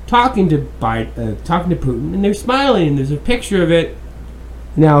talking to Putin, and they're smiling, and there's a picture of it.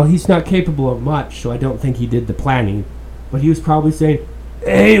 Now, he's not capable of much, so I don't think he did the planning, but he was probably saying,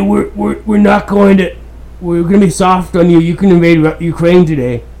 hey, we're not going to, we're going to be soft on you. You can invade Ukraine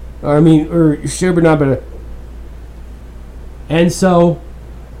today. Or Sherbernabara. And so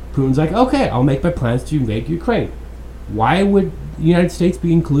Putin's like, okay, I'll make my plans to invade Ukraine. Why would the United States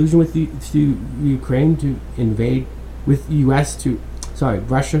be in collusion with Ukraine to invade, with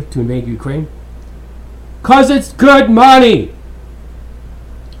Russia to invade Ukraine? 'Cause it's good money.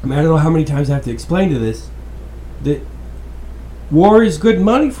 I mean, I don't know how many times I have to explain to this that war is good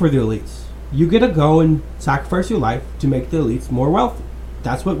money for the elites. You get to go and sacrifice your life to make the elites more wealthy.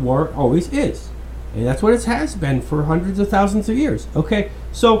 That's what war always is. And that's what it has been for hundreds of thousands of years. Okay,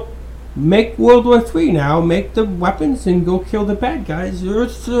 so make World War III now. Make the weapons and go kill the bad guys.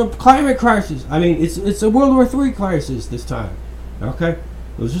 It's a climate crisis. I mean, it's a World War III crisis this time. Okay?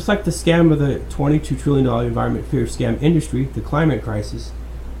 It was just like the scam of the $22 trillion environment fear scam industry, the climate crisis.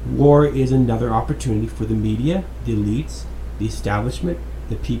 War is another opportunity for the media, the elites, the establishment,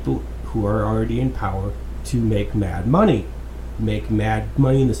 the people who are already in power to make mad money. Make mad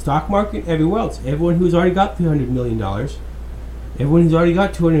money in the stock market, everywhere else. Everyone who's already got $300 million, everyone who's already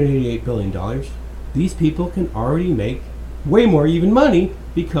got $288 billion, these people can already make way more even money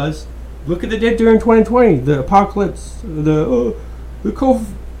because look at what they did during 2020, the apocalypse, the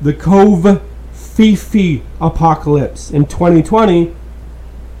Cove Fifi apocalypse in 2020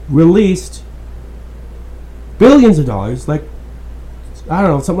 released billions of dollars, like, I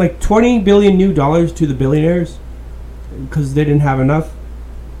don't know, something like $20 billion new dollars to the billionaires. Because they didn't have enough.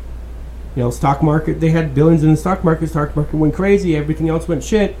 You know, stock market, they had billions in the stock market went crazy, everything else went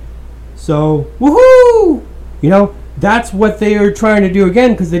shit. So, woohoo! You know, that's what they are trying to do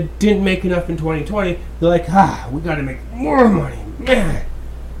again because they didn't make enough in 2020. They're like, we gotta make more money, man.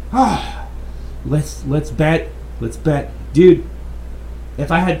 Let's bet. Dude,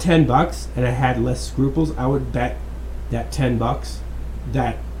 if I had $10 and I had less scruples, I would bet that $10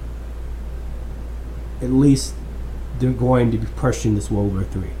 that at least they're going to be pushing this World War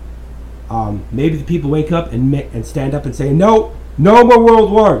III. Maybe the people wake up and stand up and say, no more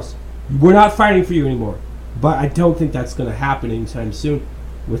world wars. We're not fighting for you anymore. But I don't think that's going to happen anytime soon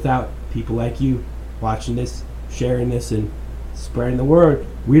without people like you watching this, sharing this, and spreading the word.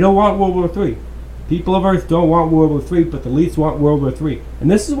 We don't want World War III. People of Earth don't want World War III, but the elites want World War III. And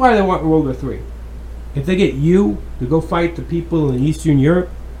this is why they want World War III. If they get you to go fight the people in Eastern Europe,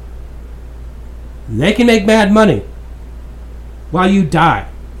 they can make mad money while you die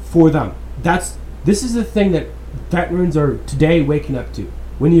for them. This is the thing that veterans are today waking up to.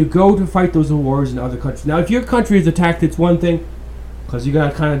 When you go to fight those wars in other countries. Now, if your country is attacked, it's one thing, because you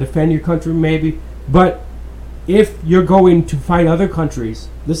got to kind of defend your country maybe. But if you're going to fight other countries,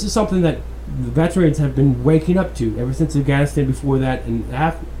 this is something that the veterans have been waking up to ever since Afghanistan, before that, and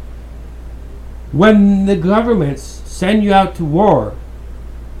after. When the governments send you out to war,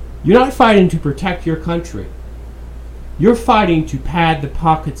 you're not fighting to protect your country. You're fighting to pad the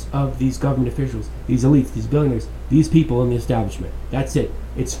pockets of these government officials, these elites, these billionaires, these people in the establishment. That's it.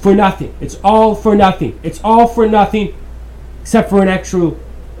 It's for nothing. It's all for nothing. It's all for nothing except for an extra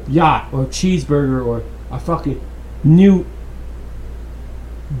yacht or cheeseburger or a fucking new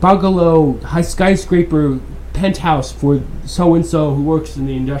bungalow, high skyscraper penthouse for so-and-so who works in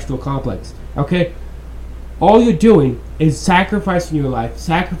the industrial complex. Okay? All you're doing is sacrificing your life,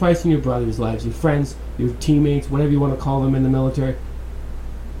 sacrificing your brother's lives, your friends, your teammates, whatever you want to call them in the military.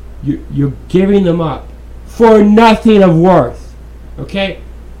 You're giving them up for nothing of worth. Okay?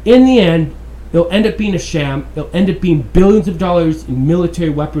 In the end, it'll end up being a sham. It'll end up being billions of dollars in military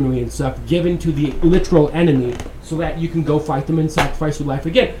weaponry and stuff given to the literal enemy so that you can go fight them and sacrifice your life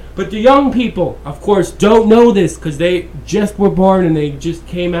again. But the young people, of course, don't know this because they just were born and they just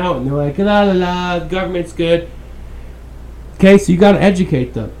came out and they're like, la la la, the government's good. Okay, so you got to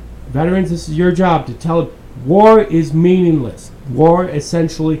educate them. Veterans, this is your job to tell them war is meaningless. War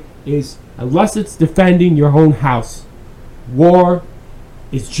essentially is, unless it's defending your own house, war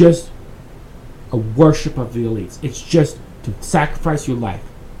is just a worship of the elites. It's just to sacrifice your life,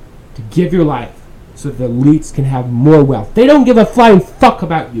 to give your life so that the elites can have more wealth. They don't give a flying fuck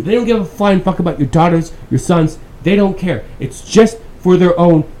about you. They don't give a flying fuck about your daughters, your sons. They don't care. It's just for their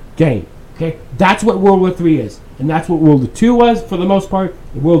own gain. Okay? That's what World War III is. And that's what World War II was for the most part.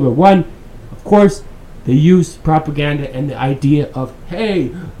 In World War I, of course, they used propaganda and the idea of,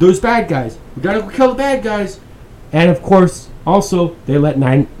 hey, those bad guys. We gotta go kill the bad guys. And of course, also, they let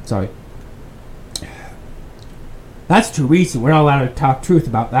That's too recent. We're not allowed to talk truth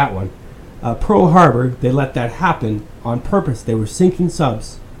about that one. Pearl Harbor, they let that happen on purpose. They were sinking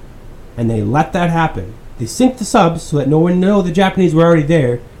subs. And they let that happen. They sink the subs so that no one knew the Japanese were already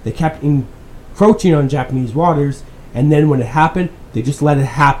there. They kept encroaching on Japanese waters. And then when it happened, they just let it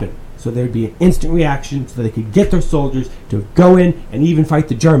happen. So there'd be an instant reaction so they could get their soldiers to go in and even fight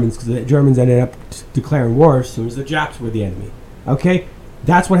the Germans, because the Germans ended up declaring war as soon as the Japs were the enemy. Okay?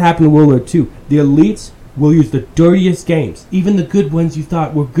 That's what happened in World War II. The elites will use the dirtiest games. Even the good ones you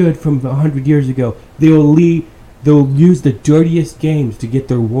thought were good from 100 years ago. They'll use the dirtiest games to get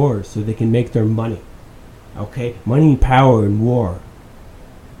their wars so they can make their money. Okay? Money, power, and war.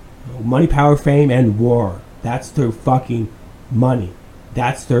 Money, power, fame, and war. That's their fucking money.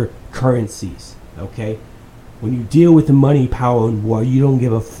 That's their currencies, okay? When you deal with the money, power, and war, you don't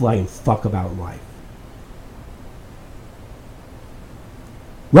give a flying fuck about life.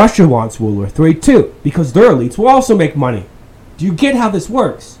 Russia wants World War III too, because their elites will also make money. Do you get how this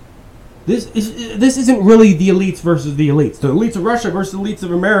works? This isn't really the elites versus the elites. The elites of Russia versus the elites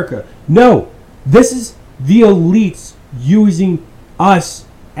of America. No, this is the elites using us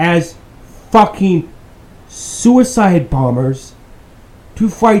as fucking suicide bombers to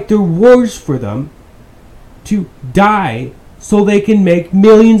fight their wars for them, to die so they can make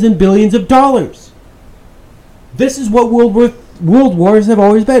millions and billions of dollars. This is what world wars have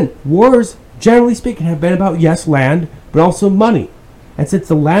always been. Wars, generally speaking, have been about, yes, land, but also money. And since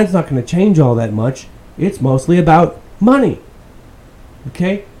the land's not going to change all that much, it's mostly about money.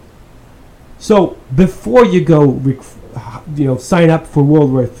 Okay? So, before you go, sign up for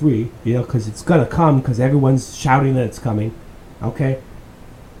World War III, because it's going to come, because everyone's shouting that it's coming, okay?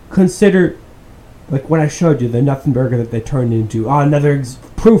 Consider, like what I showed you, the nothing burger that they turned into. Another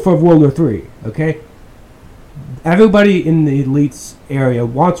proof of World War III, okay? Everybody in the elites area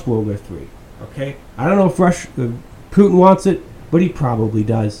wants World War III, okay? I don't know if Putin wants it, but he probably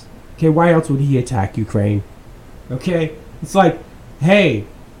does. Okay, why else would he attack Ukraine? Okay? It's like, hey,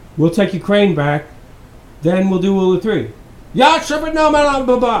 we'll take Ukraine back, then we'll do World War III. Yeah, sure, but no, blah,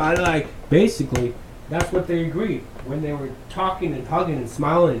 blah, blah. Like, basically, that's what they agreed when they were talking and hugging and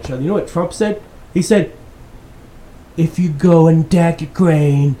smiling at each other. You know what Trump said? He said, if you go and attack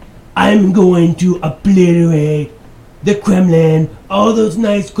Ukraine, I'm going to obliterate the Kremlin, all those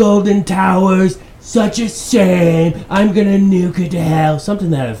nice golden towers, such a shame, I'm going to nuke it to hell. Something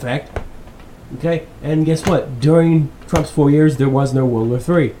to that effect. Okay? And guess what? During Trump's 4 years, there was no World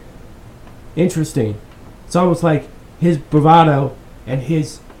War III. Interesting. It's almost like his bravado and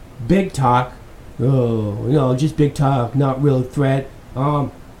his big talk, just big talk, not real threat,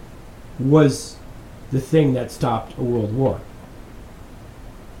 was the thing that stopped a world war.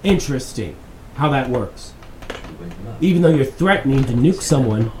 Interesting how that works. Even though you're threatening to nuke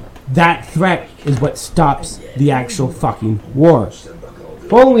someone, that threat is what stops the actual fucking war.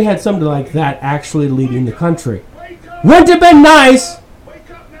 If only we had somebody like that actually leading the country. Wouldn't it have been nice?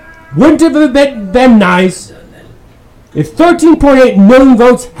 Wouldn't it have been nice if 13.8 million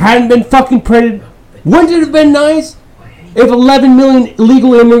votes hadn't been fucking printed? Wouldn't it have been nice if 11 million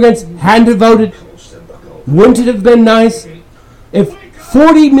illegal immigrants hadn't voted? Wouldn't it have been nice if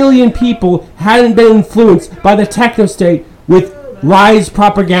 40 million people hadn't been influenced by the techno-state with lies,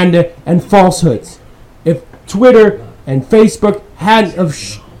 propaganda, and falsehoods? If Twitter and Facebook hadn't have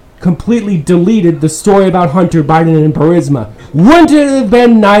completely deleted the story about Hunter Biden and Burisma, wouldn't it have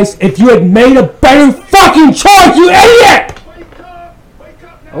been nice if you had made a better fucking choice, you idiot?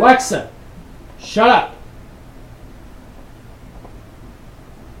 Alexa, shut up.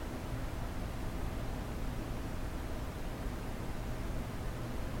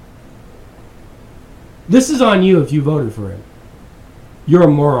 This is on you if you voted for him. You're a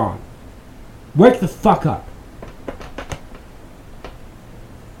moron. Wake the fuck up.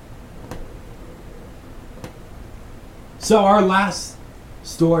 So our last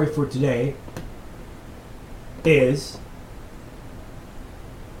story for today is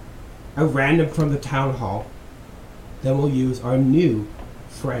a random from the town hall. Then we'll use our new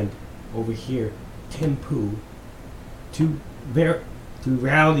friend over here, Tim Pooh, to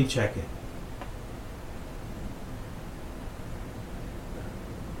reality check it.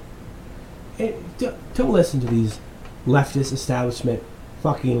 Don't listen to these leftist establishment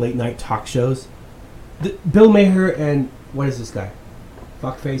fucking late night talk shows. Bill Maher and what is this guy?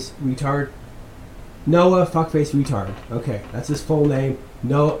 Fuckface retard? Noah Fuckface retard. Okay, that's his full name.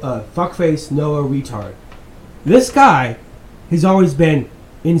 Fuckface Noah retard. This guy has always been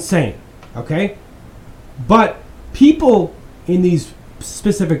insane, okay? But people in these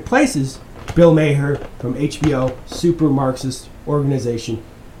specific places, Bill Maher from HBO, super Marxist organization,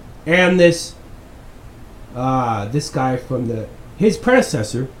 and this guy from his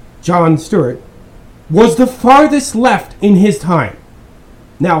predecessor, Jon Stewart, was the farthest left in his time.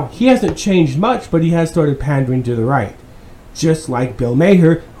 Now, he hasn't changed much, but he has started pandering to the right. Just like Bill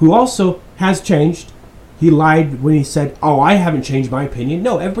Maher, who also has changed. He lied when he said, oh, I haven't changed my opinion.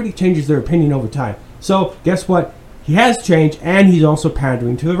 No, everybody changes their opinion over time. So, guess what? He has changed, and he's also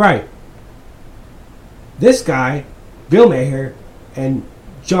pandering to the right. This guy, Bill Maher, and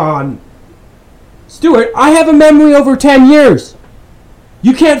Jon Stewart, I have a memory over 10 years.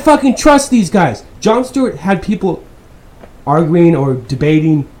 You can't fucking trust these guys. Jon Stewart had people arguing or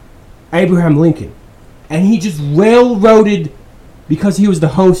debating Abraham Lincoln. And he just railroaded, because he was the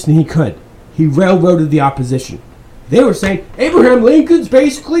host and he could. He railroaded the opposition. They were saying, Abraham Lincoln's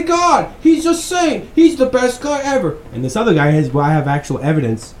basically God. He's just saying he's the best guy ever. And this other guy I have actual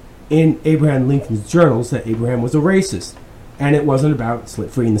evidence in Abraham Lincoln's journals that Abraham was a racist. And it wasn't about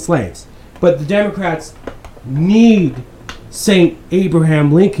freeing the slaves. But the Democrats need Saint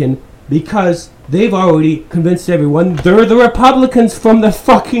Abraham Lincoln because they've already convinced everyone they're the Republicans from the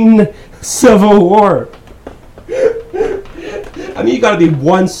fucking Civil War. I mean, you gotta be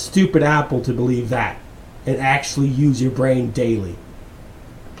one stupid apple to believe that and actually use your brain daily.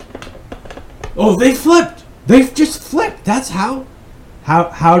 Oh, they flipped! They've just flipped! That's how?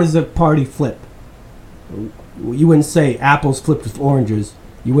 How does a party flip? You wouldn't say apples flipped with oranges.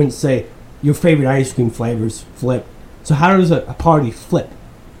 You wouldn't say your favorite ice cream flavors flip. So how does a party flip?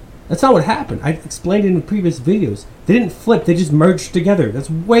 That's not what happened. I explained it in the previous videos. They didn't flip, they just merged together. That's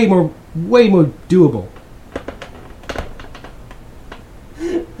way more doable.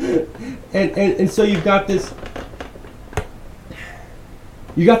 And so you've got this.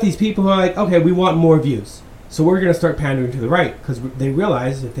 You got these people who are like, okay, we want more views. So we're going to start pandering to the right. Because they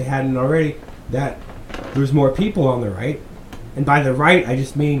realize, if they hadn't already, that there's more people on the right. And by the right, I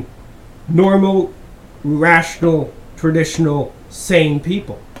just mean normal, rational, traditional, sane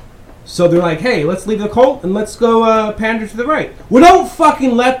people. So they're like, hey, let's leave the cult and let's go pander to the right. Well, don't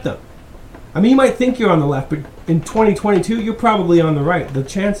fucking let them. I mean, you might think you're on the left, but in 2022, you're probably on the right. The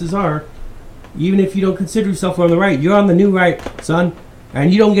chances are, even if you don't consider yourself on the right, you're on the new right, son.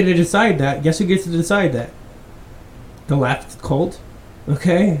 And you don't get to decide that. Guess who gets to decide that? The left cult.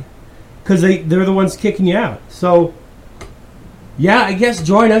 Okay? Because they're the ones kicking you out. So, yeah, I guess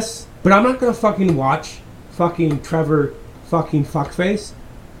join us. But I'm not going to fucking watch fucking Trevor fucking fuckface.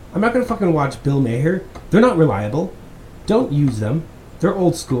 I'm not going to fucking watch Bill Maher. They're not reliable. Don't use them. They're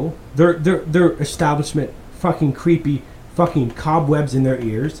old school. They're establishment fucking creepy fucking cobwebs in their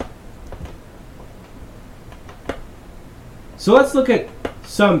ears. So let's look at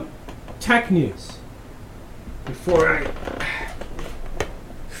some tech news before I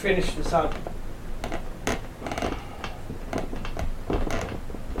finish this up.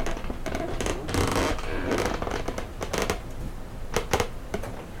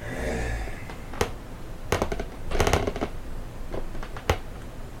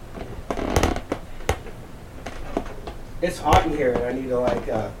 It's hot in here, and I need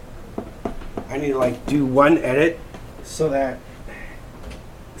to do one edit so this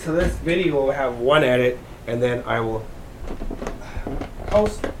video will have one edit, and then I will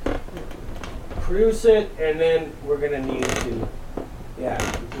produce it, and then we're gonna need to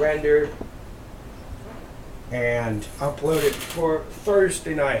render and upload it for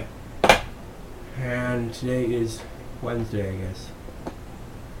Thursday night. And today is Wednesday, I guess.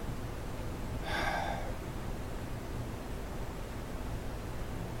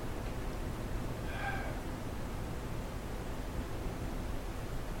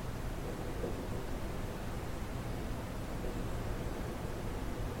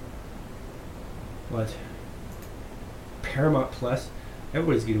 What? Paramount Plus?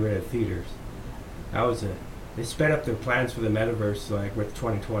 Everybody's getting rid of theaters. They sped up their plans for the metaverse with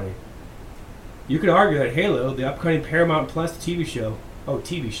 2020. You could argue that Halo, the upcoming Paramount Plus TV show,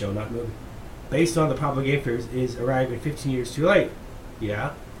 not movie, based on the public affairs, is arriving 15 years too late.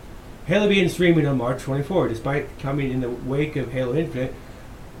 Yeah. Halo began streaming on March 24, despite coming in the wake of Halo Infinite,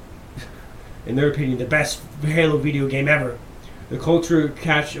 in their opinion, the best Halo video game ever. The culture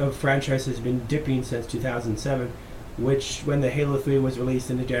catch of franchise has been dipping since 2007, which, when the Halo 3 was released,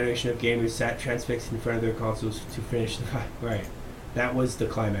 and the generation of gamers sat transfixed in front of their consoles to finish the fight. Right. That was the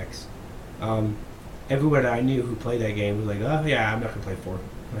climax. Everyone I knew who played that game was like, oh yeah, I'm not going to play 4.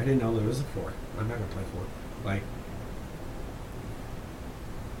 I didn't know there was a 4. I'm not going to play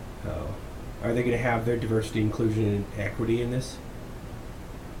 4. Are they going to have their diversity, inclusion, and equity in this?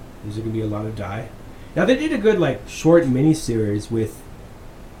 Is there going to be a lot of dye? Now, they did a good, like, short mini-series with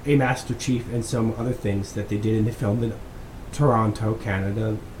a Master Chief and some other things that they did, and they filmed in Toronto,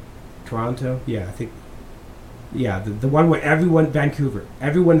 Canada. Toronto? Yeah, I think. Yeah, the one where Vancouver,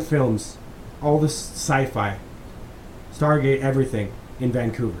 everyone films all this sci-fi, Stargate, everything in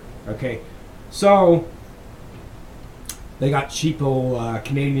Vancouver. Okay, so they got cheapo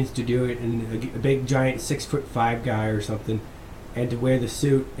Canadians to do it, and a big giant 6'5" guy or something, and to wear the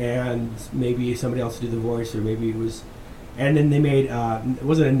suit, and maybe somebody else to do the voice, or maybe it was. And then they made it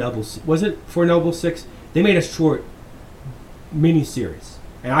wasn't a Noble. Was it for Noble 6? They made a short mini series.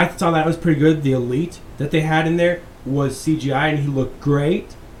 And I thought that was pretty good. The Elite that they had in there was CGI, and he looked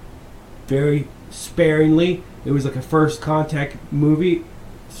great. Very sparingly. It was like a first contact movie,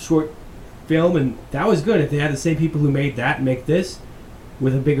 short film, and that was good. If they had the same people who made that make this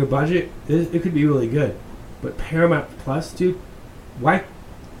with a bigger budget, it could be really good. But Paramount Plus, dude, why?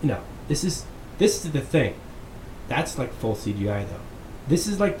 No, this is the thing. That's like full CGI though. This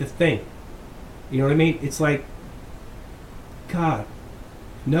is like the thing. You know what I mean? It's like, God.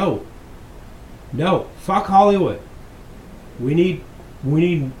 No. Fuck Hollywood. We need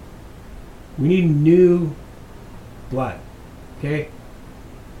new blood. Okay?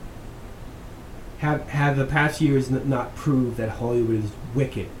 Have the past years not proved that Hollywood is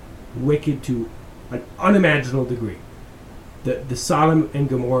wicked to an unimaginable degree. The Sodom and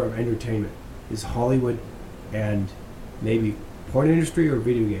Gomorrah of entertainment is Hollywood and maybe porn industry or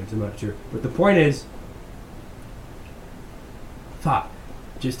video games. I'm not sure. But the point is, fuck.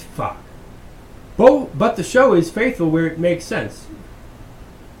 Just fuck. But the show is faithful where it makes sense.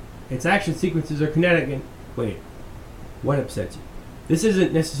 Its action sequences are kinetic and... Wait. What upsets you? This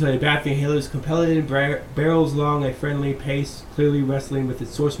isn't necessarily a bad thing. Halo is compelling and barrels along a friendly pace, clearly wrestling with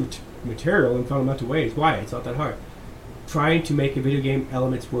its source material in fundamental ways. Why? It's not that hard. Trying to make a video game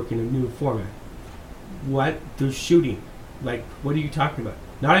elements work in a new format. What? There's shooting. Like, what are you talking about?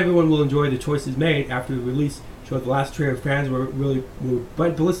 Not everyone will enjoy the choices made after the release. The last trailer fans were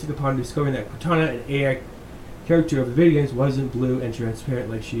ballistic upon discovering that Cortana, an AI character of the video games, wasn't blue and transparent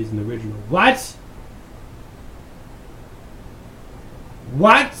like she is in the original. What?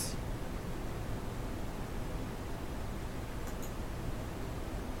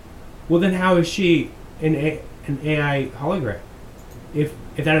 Well, then how is she an AI hologram? If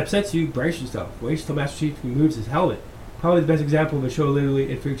that upsets you, brace yourself. Wait till Master Chief removes his helmet. Probably the best example of a show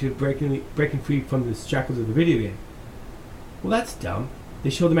literally and figuratively breaking free from the shackles of the video game. Well, that's dumb. They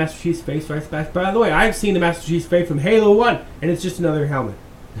show the Master Chief's face right back. By the way, I've seen the Master Chief's face from Halo 1, and it's just another helmet.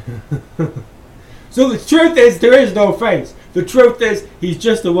 So the truth is, there is no face. The truth is, he's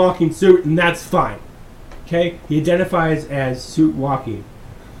just a walking suit, and that's fine. Okay? He identifies as suit walking.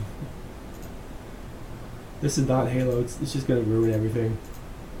 This is not Halo. It's just going to ruin everything.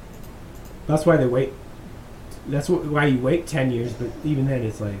 That's why they wait. That's why you wait 10 years, but even then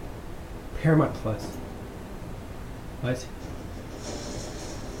it's like Paramount Plus. What?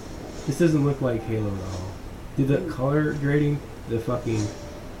 This doesn't look like Halo at all. Dude, the color grading, the fucking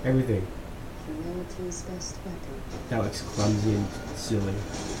everything. Humanity's best weapon. That looks clumsy and silly.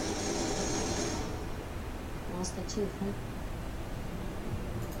 Master Chief, huh?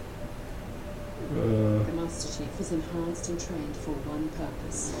 The Master Chief is enhanced and trained for one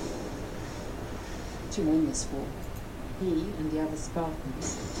purpose. To win this war. He and the other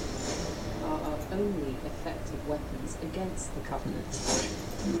Spartans are our only effective weapons against the Covenant.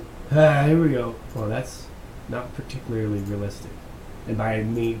 Here we go. Well, that's not particularly realistic. And by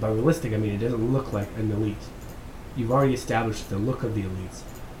realistic, I mean it doesn't look like an elite. You've already established the look of the elites,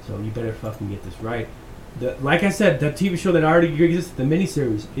 so you better fucking get this right. Like I said, that TV show that already existed, the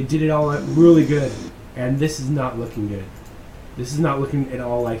miniseries, it did it all really good. And this is not looking good. This is not looking at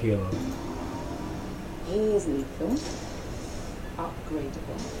all like Halo. He is lethal,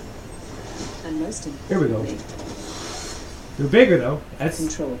 upgradable, and most Here we importantly, go. They're bigger though.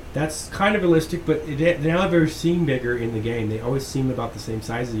 control. That's kind of realistic, but they never seem bigger in the game. They always seem about the same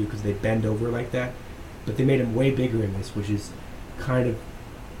size as you because they bend over like that. But they made them way bigger in this, which is kind of,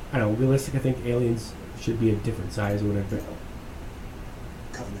 I don't know, realistic. I think aliens should be a different size or whatever.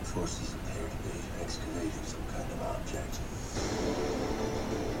 Covenant forces appear to be excavating some kind of object.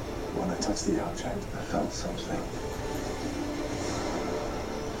 When I touched the object, I felt something.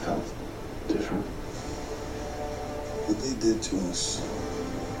 It felt different. What they did to us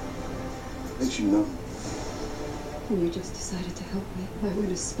makes you numb. You just decided to help me. Why would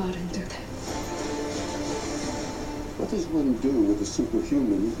a Spartan do that? What does one do with a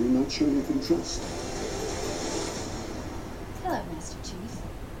superhuman you're not sure you can trust? Hello, Master Chief.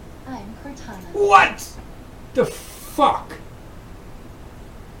 I am Cortana. What the fuck?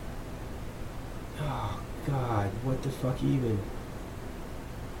 Oh God, what the fuck even?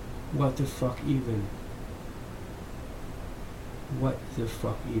 What the fuck even? What the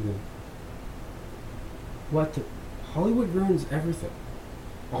fuck even? What the... Hollywood ruins everything.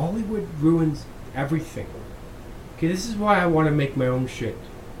 Hollywood ruins everything. Okay, this is why I want to make my own shit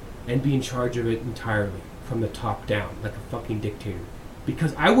and be in charge of it entirely from the top down, like a fucking dictator.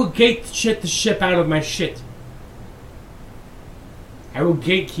 Because I will the ship out of my shit. I will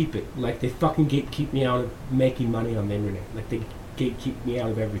gatekeep it like they fucking gatekeep me out of making money on the internet. Like they gatekeep me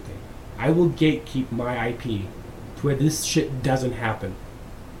out of everything. I will gatekeep my IP to where this shit doesn't happen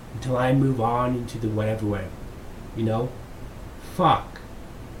until I move on into the whatever way. You know? Fuck.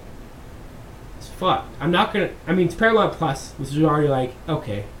 It's fucked. I'm not gonna... I mean, it's Paramount Plus, which is already like,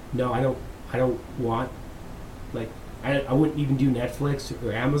 okay, no, I don't want... Like, I wouldn't even do Netflix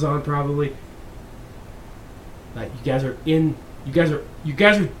or Amazon probably. Like, you guys are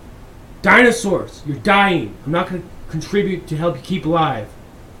dinosaurs. You're dying. I'm not gonna contribute to help you keep alive.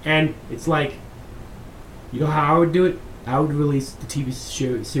 And it's like, you know how I would do it? I would release the TV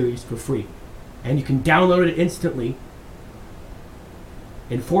series for free. And you can download it instantly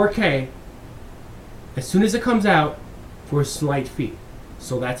in 4K as soon as it comes out for a slight fee.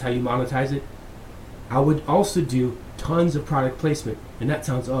 So that's how you monetize it. I would also do tons of product placement. And that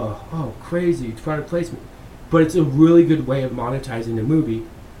sounds, crazy, it's product placement. But it's a really good way of monetizing a movie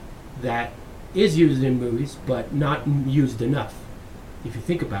that is used in movies, but not used enough, if you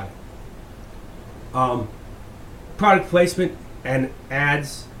think about it. Product placement and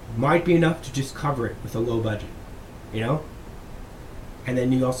ads might be enough to just cover it with a low budget, you know? And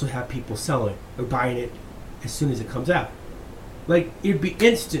then you also have people selling it or buying it as soon as it comes out. Like, it'd be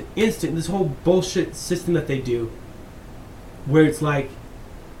instant, this whole bullshit system that they do, where it's like,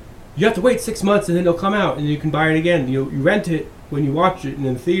 you have to wait 6 months and then it'll come out and you can buy it again. You rent it when you watch it in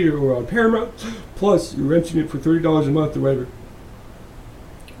the theater or on Paramount, plus you're renting it for $30 a month or whatever.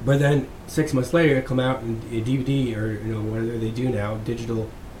 But then 6 months later it'll come out in a DVD or whatever they do now, digital,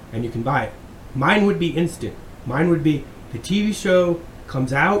 and you can buy it. Mine would be instant. Mine would be the TV show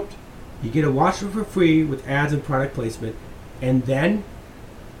comes out, you get to watch it for free with ads and product placement, and then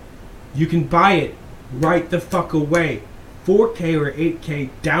you can buy it right the fuck away. 4K or 8K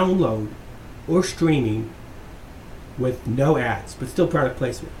download or streaming with no ads, but still product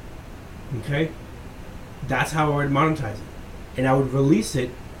placement. Okay? That's how I would monetize it. And I would release it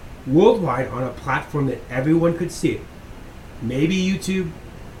worldwide on a platform that everyone could see it. Maybe YouTube,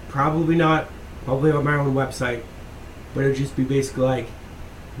 probably not, probably on my own website, but it would just be basically like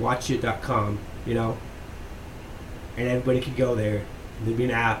watchit.com, and everybody could go there, and there'd be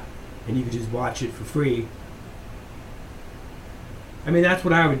an app, and you could just watch it for free. I mean, that's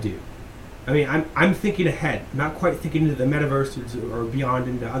what I would do. I mean, I'm thinking ahead, not quite thinking into the metaverse or beyond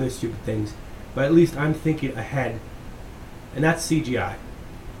into other stupid things, but at least I'm thinking ahead, and that's CGI.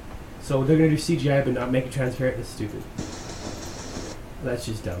 So they're going to do CGI but not make it transparent. That's stupid. That's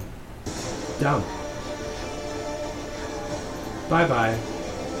just dumb. Dumb. Bye-bye.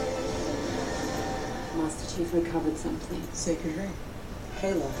 Master Chief recovered something. Sacred ring.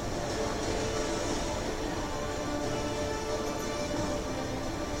 Halo.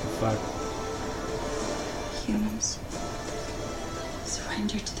 Fuck. Humans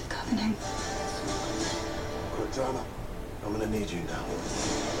surrender to the Covenant. Cortana, I'm gonna need you now.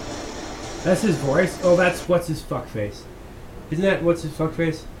 That's his voice? Oh, that's what's his fuck face. Isn't that what's his fuck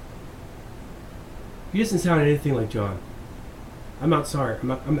face? He doesn't sound anything like John. I'm not sorry.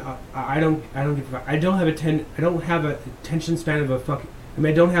 I don't give a fuck. I don't have a attention span of a fucking... I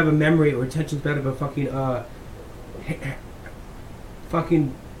mean, I don't have a memory or attention span of a fucking,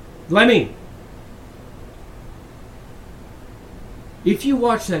 fucking lemming. If you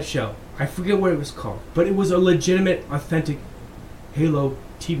watch that show, I forget what it was called, but it was a legitimate, authentic Halo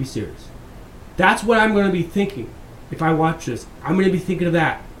TV series. That's what I'm going to be thinking if I watch this. I'm going to be thinking of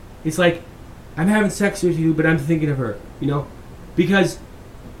that. It's like, I'm having sex with you, but I'm thinking of her, Because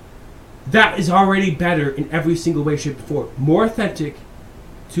that is already better in every single way, shape, or form. More authentic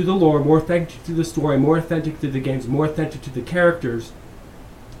to the lore, more authentic to the story, more authentic to the games, more authentic to the characters,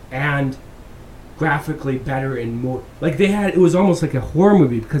 and graphically better and more... Like, it was almost like a horror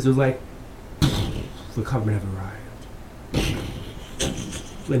movie, because it was like, the Covenant have arrived.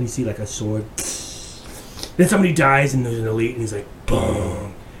 Then you see, like, a sword. Then somebody dies, and there's an elite, and he's like,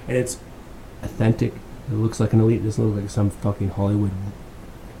 boom. And it's authentic. It looks like an elite. It doesn't look like some fucking Hollywood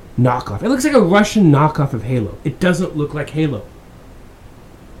knockoff. It looks like a Russian knockoff of Halo. It doesn't look like Halo.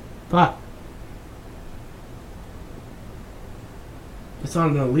 But it's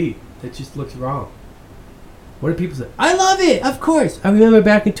not an elite. It just looks wrong. What do people say? I love it, of course. I remember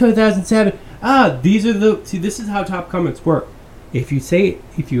back in 2007. These are the... See, this is how top comments work. If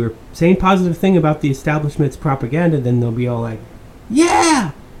you're saying positive thing about the establishment's propaganda, then they'll be all like,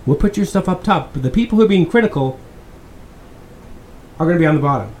 yeah, we'll put your stuff up top. But the people who are being critical are going to be on the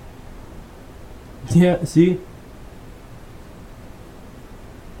bottom. Yeah, see?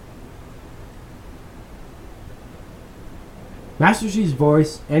 Master Chief's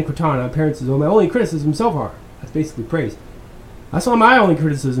voice and Cortana appearances are my only criticism so far. That's basically praise. That's all my only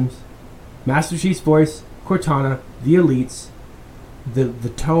criticisms. Master Chief's voice, Cortana, the elites, the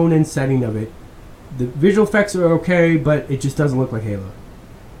tone and setting of it. The visual effects are okay, but it just doesn't look like Halo.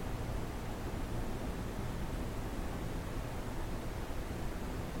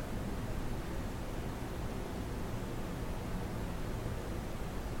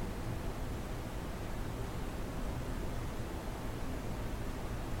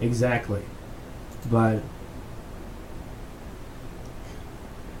 Exactly. But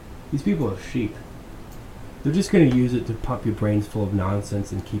these people are sheep. They're just going to use it to pump your brains full of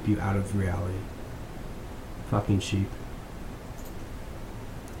nonsense and keep you out of reality. Fucking sheep.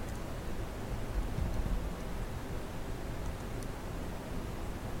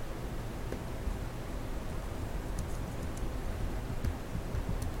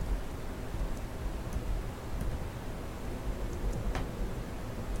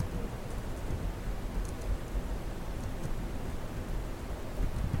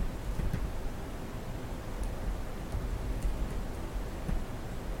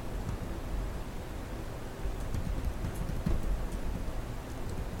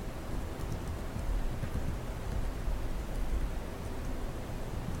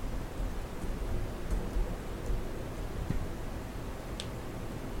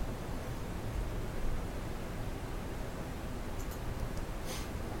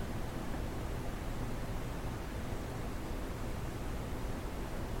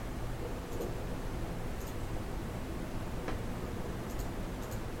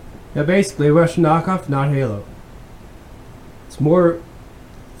 Yeah, basically, Russian knockoff, not Halo. It's more,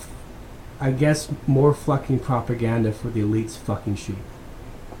 I guess, more fucking propaganda for the elites fucking sheep.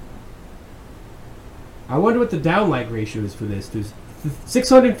 I wonder what the downlike ratio is for this. There's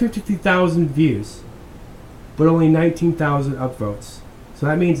 653,000 views, but only 19,000 upvotes. So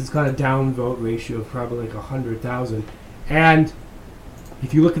that means it's got a downvote ratio of probably like 100,000. And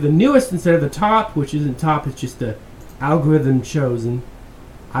if you look at the newest instead of the top, which isn't top, it's just the algorithm chosen.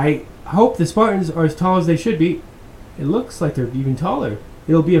 I hope the Spartans are as tall as they should be. It looks like they're even taller.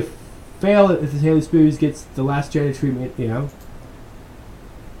 It'll be a fail if the Halo Spears gets the Last Jedi treatment, you know.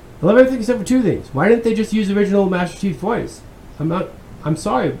 I love everything except for two things. Why didn't they just use the original Master Chief voice? I'm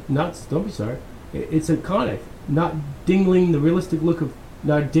sorry. Don't be sorry. It's iconic. Not digging the realistic look of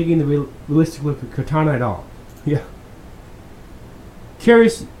Cortana at all. Yeah.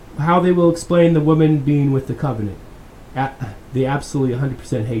 Curious how they will explain the woman being with the Covenant. They absolutely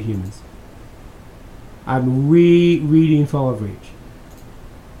 100% hate humans. I'm rereading Fall of Reach.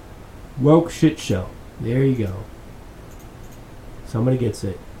 Woke shit show. There you go. Somebody gets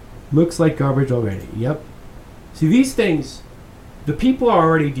it. Looks like garbage already. Yep. See, these things, the people are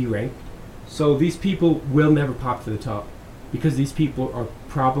already deranked, so these people will never pop to the top because these people are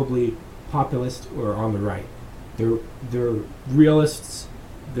probably populist or on the right. They're realists.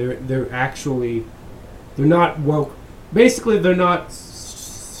 They're not woke. Basically, they're not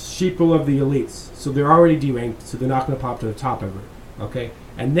sheeple of the elites, so they're already deranked, so they're not going to pop to the top ever. Okay?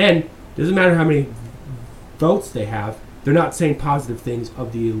 And then, doesn't matter how many votes they have, they're not saying positive things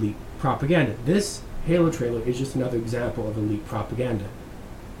of the elite propaganda. This Halo trailer is just another example of elite propaganda.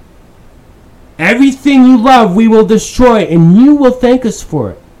 Everything you love, we will destroy, and you will thank us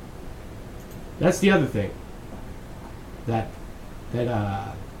for it. That's the other thing. That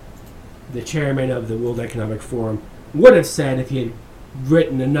the chairman of the World Economic Forum would have said if he had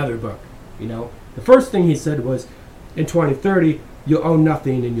written another book. You know, the first thing he said was, in 2030, you'll own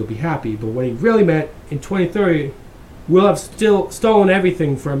nothing and you'll be happy. But what he really meant, in 2030, we'll have still stolen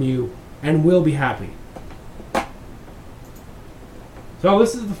everything from you and we'll be happy. So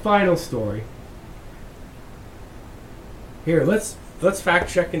this is the final story. Here, let's fact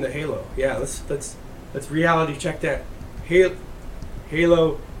check into Halo. Yeah, let's reality check that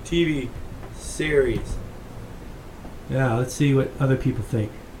Halo TV series. Yeah, let's see what other people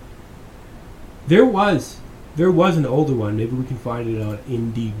think. There was an older one. Maybe we can find it on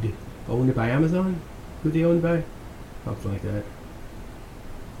Indeed. Owned by Amazon? Who they owned by? Something like that.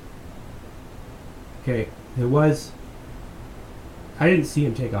 Okay, there was. I didn't see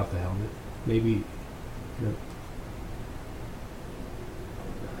him take off the helmet. Maybe. You know.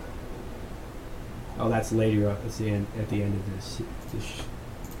 Oh, that's later up. That's the end, at the end of this.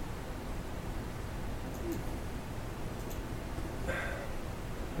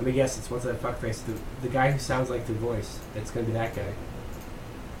 Let me guess. It's what's that fuckface? The guy who sounds like the voice. It's gonna be that guy.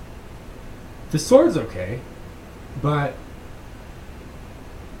 The sword's okay, but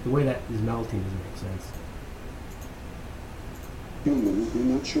the way that is melting doesn't make sense. Humans we're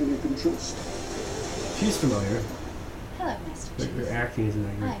not sure we can trust. She's familiar. Hello, Master But Chief. your acting isn't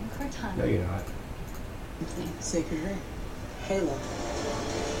that good. I'm Cortana. No, you're not. Sacred ring. Halo.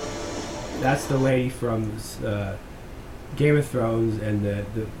 That's the lady from Game of Thrones and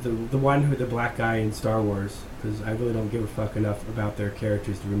the one who the black guy in Star Wars. Because I really don't give a fuck enough about their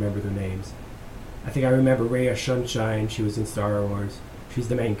characters to remember their names. I think I remember Rhea Sunshine. She was in Star Wars. She's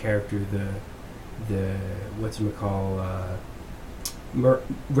the main character. The whatchamacall,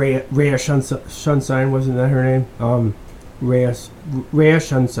 Rhea Sunshine, wasn't that her name? Rhea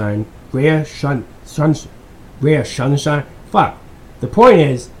Sunshine. Rhea Sunshine. Fuck. The point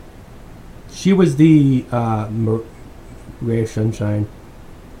is, she was the Rhea Sunshine,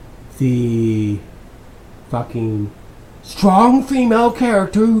 the fucking strong female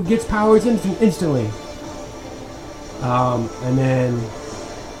character who gets powers instantly. And then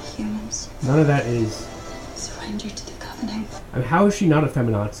Humans, none of that is. surrender to the Covenant. I mean, how is she not a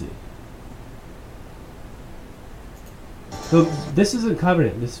feminazi? So this isn't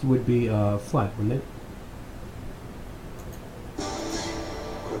Covenant. This would be Flood, wouldn't it?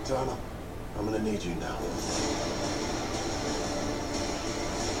 Cortana, I'm gonna need you now.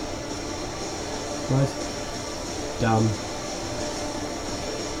 What? Dumb.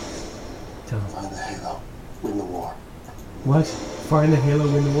 Find the Halo. Win the war. What? Find the Halo,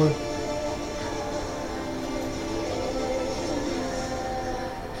 win the war?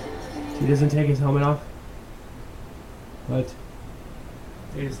 He doesn't take his helmet off? What?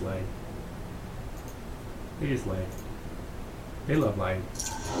 They just lied. They just lied. They love lying.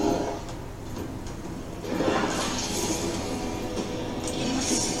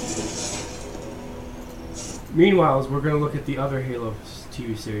 Meanwhile, we're going to look at the other Halo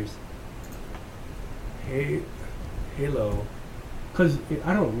TV series. Halo. Because,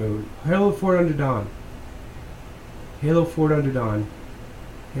 I don't know. Halo 4 Under Dawn. Halo 4 Under Dawn.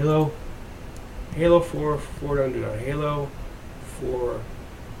 Halo 4 Under Dawn. Halo 4.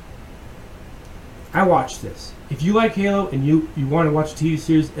 I watched this. If you like Halo and you want to watch a TV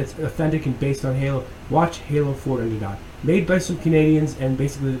series that's authentic and based on Halo, watch Halo 4 Under Dawn. Made by some Canadians and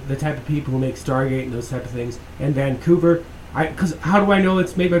basically the type of people who make Stargate and those type of things. And Vancouver. Because how do I know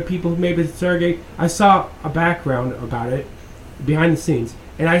it's made by people who made by Stargate? I saw a background about it, behind the scenes,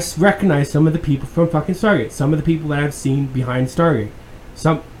 and I recognized some of the people from fucking Stargate. Some of the people that I've seen behind Stargate.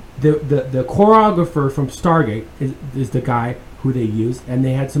 The choreographer from Stargate is the guy who they used, and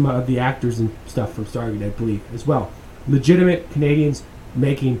they had some of the actors and stuff from Stargate, I believe, as well. Legitimate Canadians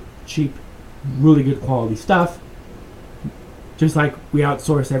making cheap, really good quality stuff. Just like we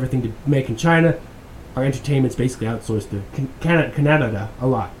outsource everything to make in China, our entertainment's basically outsourced to Canada a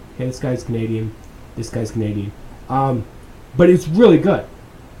lot. Okay, this guy's Canadian, this guy's Canadian. But it's really good.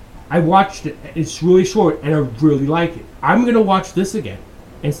 I watched it, it's really short, and I really like it. I'm going to watch this again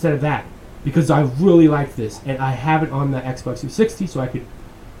instead of that, because I really like this, and I have it on the Xbox 360, so I could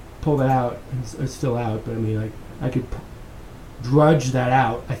pull that out. It's still out, but I mean, like, I could drudge that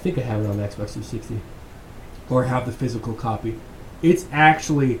out. I think I have it on the Xbox 360, or have the physical copy. It's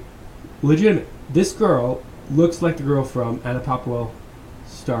actually legitimate. This girl looks like the girl from Anapopolo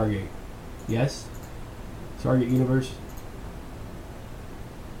Stargate. Yes? Stargate Universe.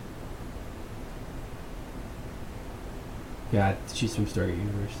 Yeah, she's from Stargate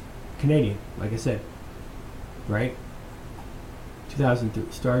Universe. Canadian, like I said. Right? 2003.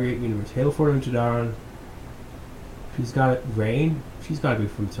 Stargate Universe. Halo 4 Under Dawn. She's got Rain. She's got to be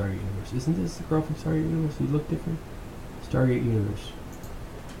from Stargate Universe. Isn't this the girl from Stargate Universe? You look different. Stargate Universe.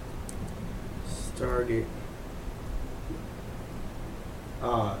 Stargate.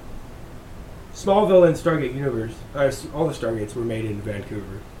 Smallville and Stargate Universe. All the Stargates were made in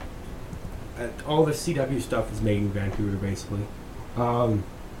Vancouver. All the CW stuff is made in Vancouver, basically.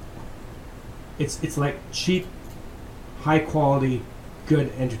 It's like cheap, high quality,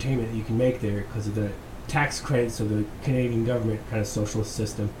 good entertainment that you can make there because of the tax credits of the Canadian government kind of socialist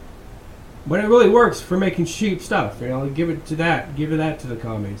system. But it really works for making cheap stuff. You know, give it to that to the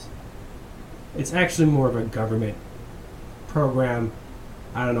commies. It's actually more of a government program.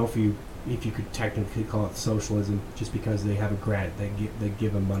 I don't know if you could technically call it socialism, just because they have a grant they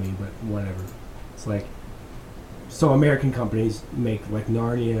give them money, but whatever. It's like, so American companies make like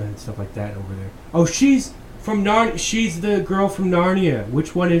Narnia and stuff like that over there. Oh, she's from Narnia. She's the girl from Narnia.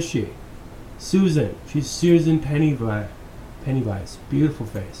 Which one is she? Susan. She's Susan Pennywise. Beautiful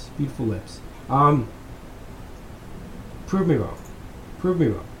face. Beautiful lips. Prove me wrong. Prove me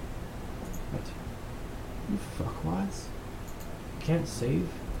wrong. What? You fuckwads? Can't save?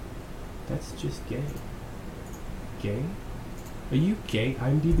 That's just gay. Gay? Are you gay,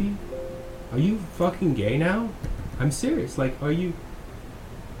 IMDb? Are you fucking gay now? I'm serious. Like, are you...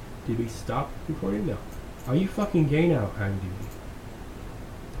 Did we stop recording? No. Are you fucking gay now, IMDb?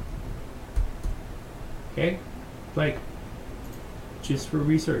 Okay? Like, just for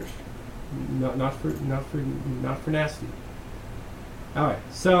research. Not for nasty. Alright,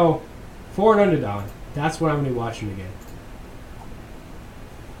 so Forward Underdog. That's what I'm gonna be watching again.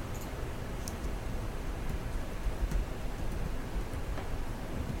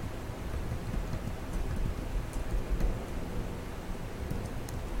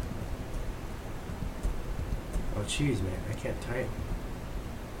 Oh jeez, man, I can't type.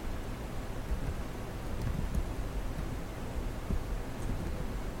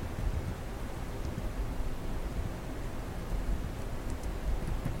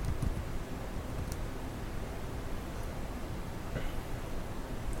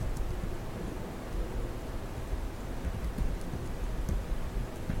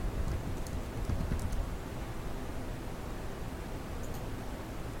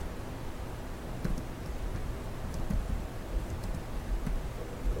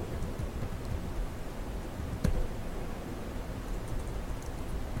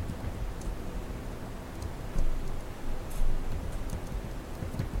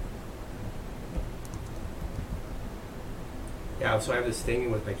 Yeah, so I have this thing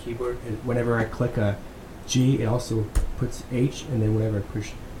with my keyboard, and whenever I click a G, it also puts H, and then whenever I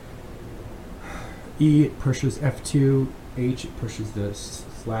push E, it pushes F2, H, it pushes the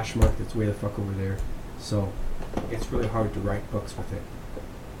slash mark that's way the fuck over there. So it's really hard to write books with it.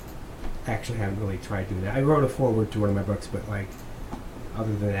 I actually haven't really tried doing that. I wrote a foreword to one of my books, but like,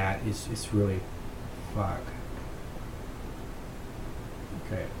 other than that, it's really, fuck.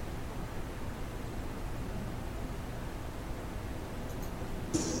 Okay.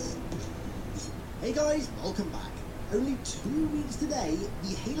 Hey guys, welcome back. Only 2 weeks today,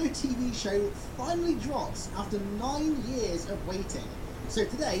 the Halo TV show finally drops after 9 years of waiting. So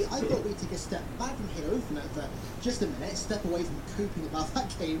today, I thought we'd take a step back from Halo Infinite for just a minute, step away from coping about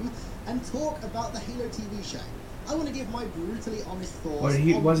that game, and talk about the Halo TV show. I want to give my brutally honest thoughts. What,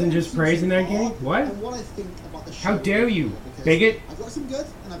 he wasn't just praising that game? What? And what I think about the show. How dare you, bigot? I've got some good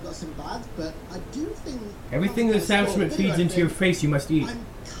and I've got some bad, but I do think everything the establishment feeds into your face, you must eat. I'm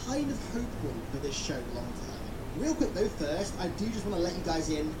kind of hopeful for this show long term. Real quick though, first, I do just want to let you guys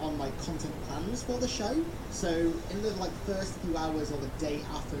in on my content plans for the show. So in the first few hours or the day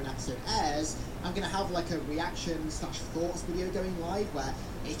after an episode airs, I'm gonna have like a reaction/thoughts video going live where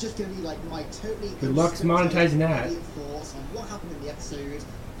it's just gonna be like my totally good luck monetizing that thoughts on what happened in the episode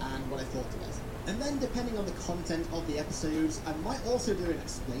and what I thought of it. And then depending on the content of the episodes, I might also do an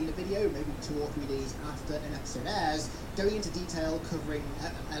explainer video, maybe 2 or 3 days after an episode airs, going into detail covering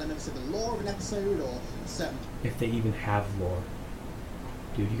elements of the lore of an episode or certain... If they even have lore.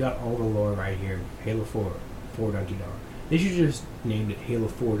 Dude, you got all the lore right here. Halo 4, Forward Underdog. They should just named it Halo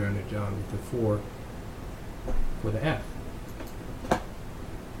Forward Underdog with the 4 for the F.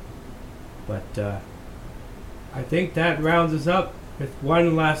 But I think that rounds us up with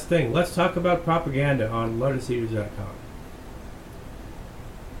one last thing. Let's talk about propaganda on lotuseaters.com.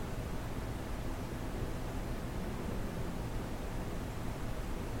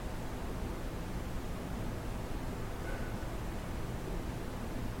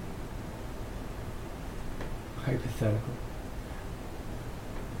 Hypothetical.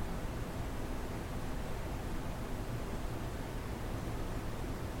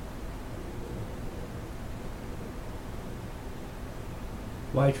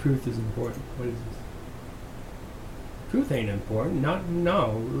 Why truth is important? What is this? Truth ain't important.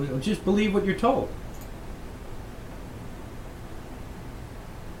 No. Just believe what you're told.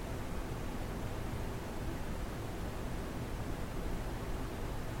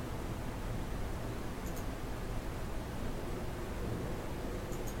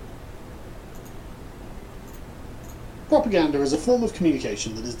 Propaganda is a form of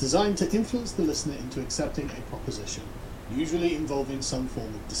communication that is designed to influence the listener into accepting a proposition, usually involving some form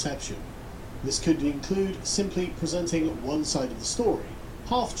of deception. This could include simply presenting one side of the story,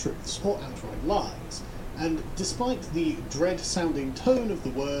 half-truths or outright lies, and despite the dread-sounding tone of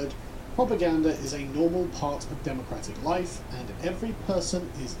the word, propaganda is a normal part of democratic life, and every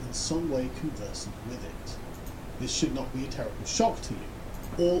person is in some way conversant with it. This should not be a terrible shock to you.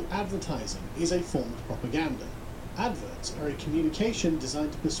 All advertising is a form of propaganda. Adverts are a communication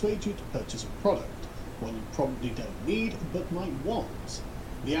designed to persuade you to purchase a product, one you probably don't need but might want.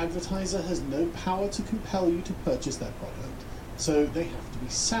 The advertiser has no power to compel you to purchase their product, so they have to be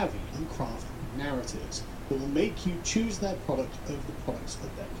savvy and craft narratives that will make you choose their product over the products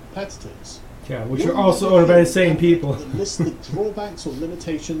of their competitors. Yeah, which are also owned by the same people. That lists the drawbacks or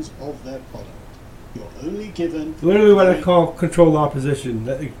limitations of their product. You're only given... Literally what I call controlled opposition.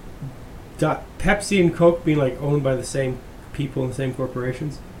 Pepsi and Coke being like owned by the same people and the same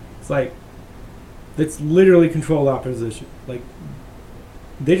corporations. It's like, that's literally controlled opposition. Like,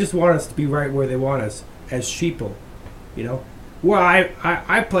 they just want us to be right where they want us, as sheeple, you know? Well,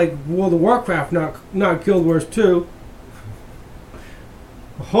 I played World of Warcraft, not Guild Wars 2.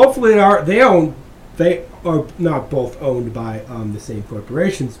 Hopefully they are not both owned by the same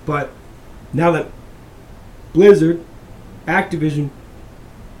corporations, but now that Blizzard, Activision,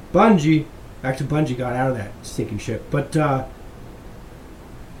 Bungie got out of that sinking ship, but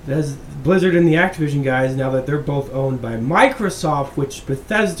there's Blizzard and the Activision guys, now that they're both owned by Microsoft, which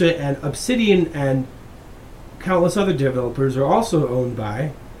Bethesda and Obsidian and countless other developers are also owned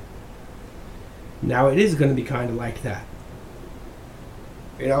by, now it is going to be kind of like that.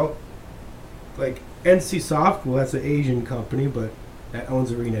 You know, like NCSoft, well, that's an Asian company, but that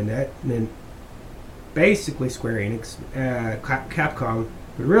owns ArenaNet, and then basically Square Enix, Capcom,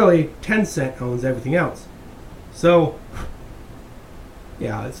 but really Tencent owns everything else. So,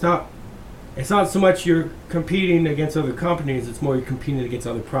 yeah, it's not so much you're competing against other companies; it's more you're competing against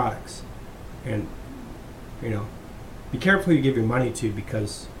other products. And you know, be careful who you give your money to,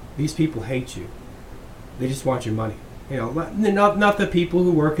 because these people hate you. They just want your money. You know, not the people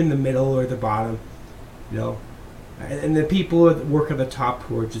who work in the middle or the bottom, you know, and the people that work at the top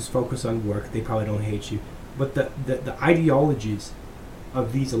who are just focused on work. They probably don't hate you, but the ideologies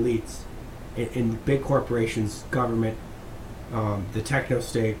of these elites in big corporations, government, the techno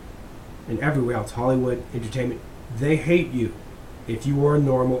state, and everywhere else, Hollywood, entertainment, they hate you if you are a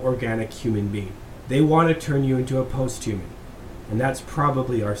normal, organic human being. They want to turn you into a post-human, and that's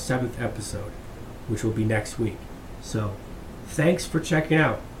probably our 7th episode, which will be next week. So, thanks for checking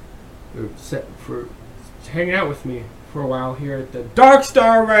out, for hanging out with me for a while here at the Dark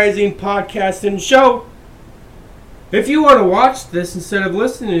Star Rising podcast and show. If you want to watch this instead of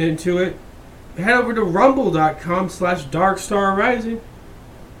listening to it, head over to rumble.com/darkstarrising.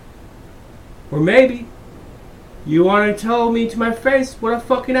 Or maybe you want to tell me to my face what a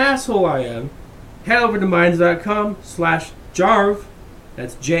fucking asshole I am. Head over to minds.com/jarv,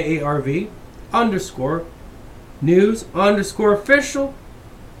 that's JARV, _news_official,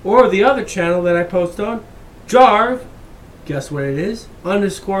 or the other channel that I post on, Jarv, guess what it is,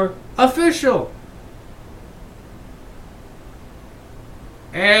 _official.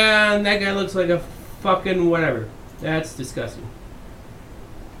 And that guy looks like a fucking whatever. That's disgusting.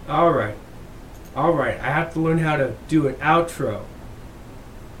 Alright, I have to learn how to do an outro.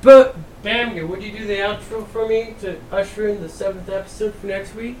 But, Bamga, would you do the outro for me to usher in the 7th episode for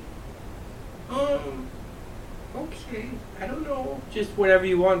next week? Okay. I don't know. Just whatever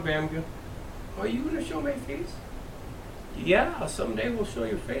you want, Bamga. Are you going to show my face? Yeah, someday we'll show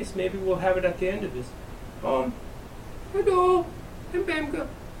your face. Maybe we'll have it at the end of this. Hello, I'm Bamga.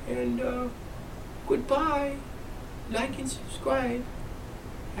 And, goodbye. Like and subscribe.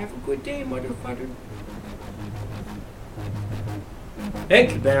 Have a good day, motherfucker.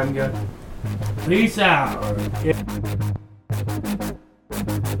 Thank you, Bamga. Peace out. Yeah.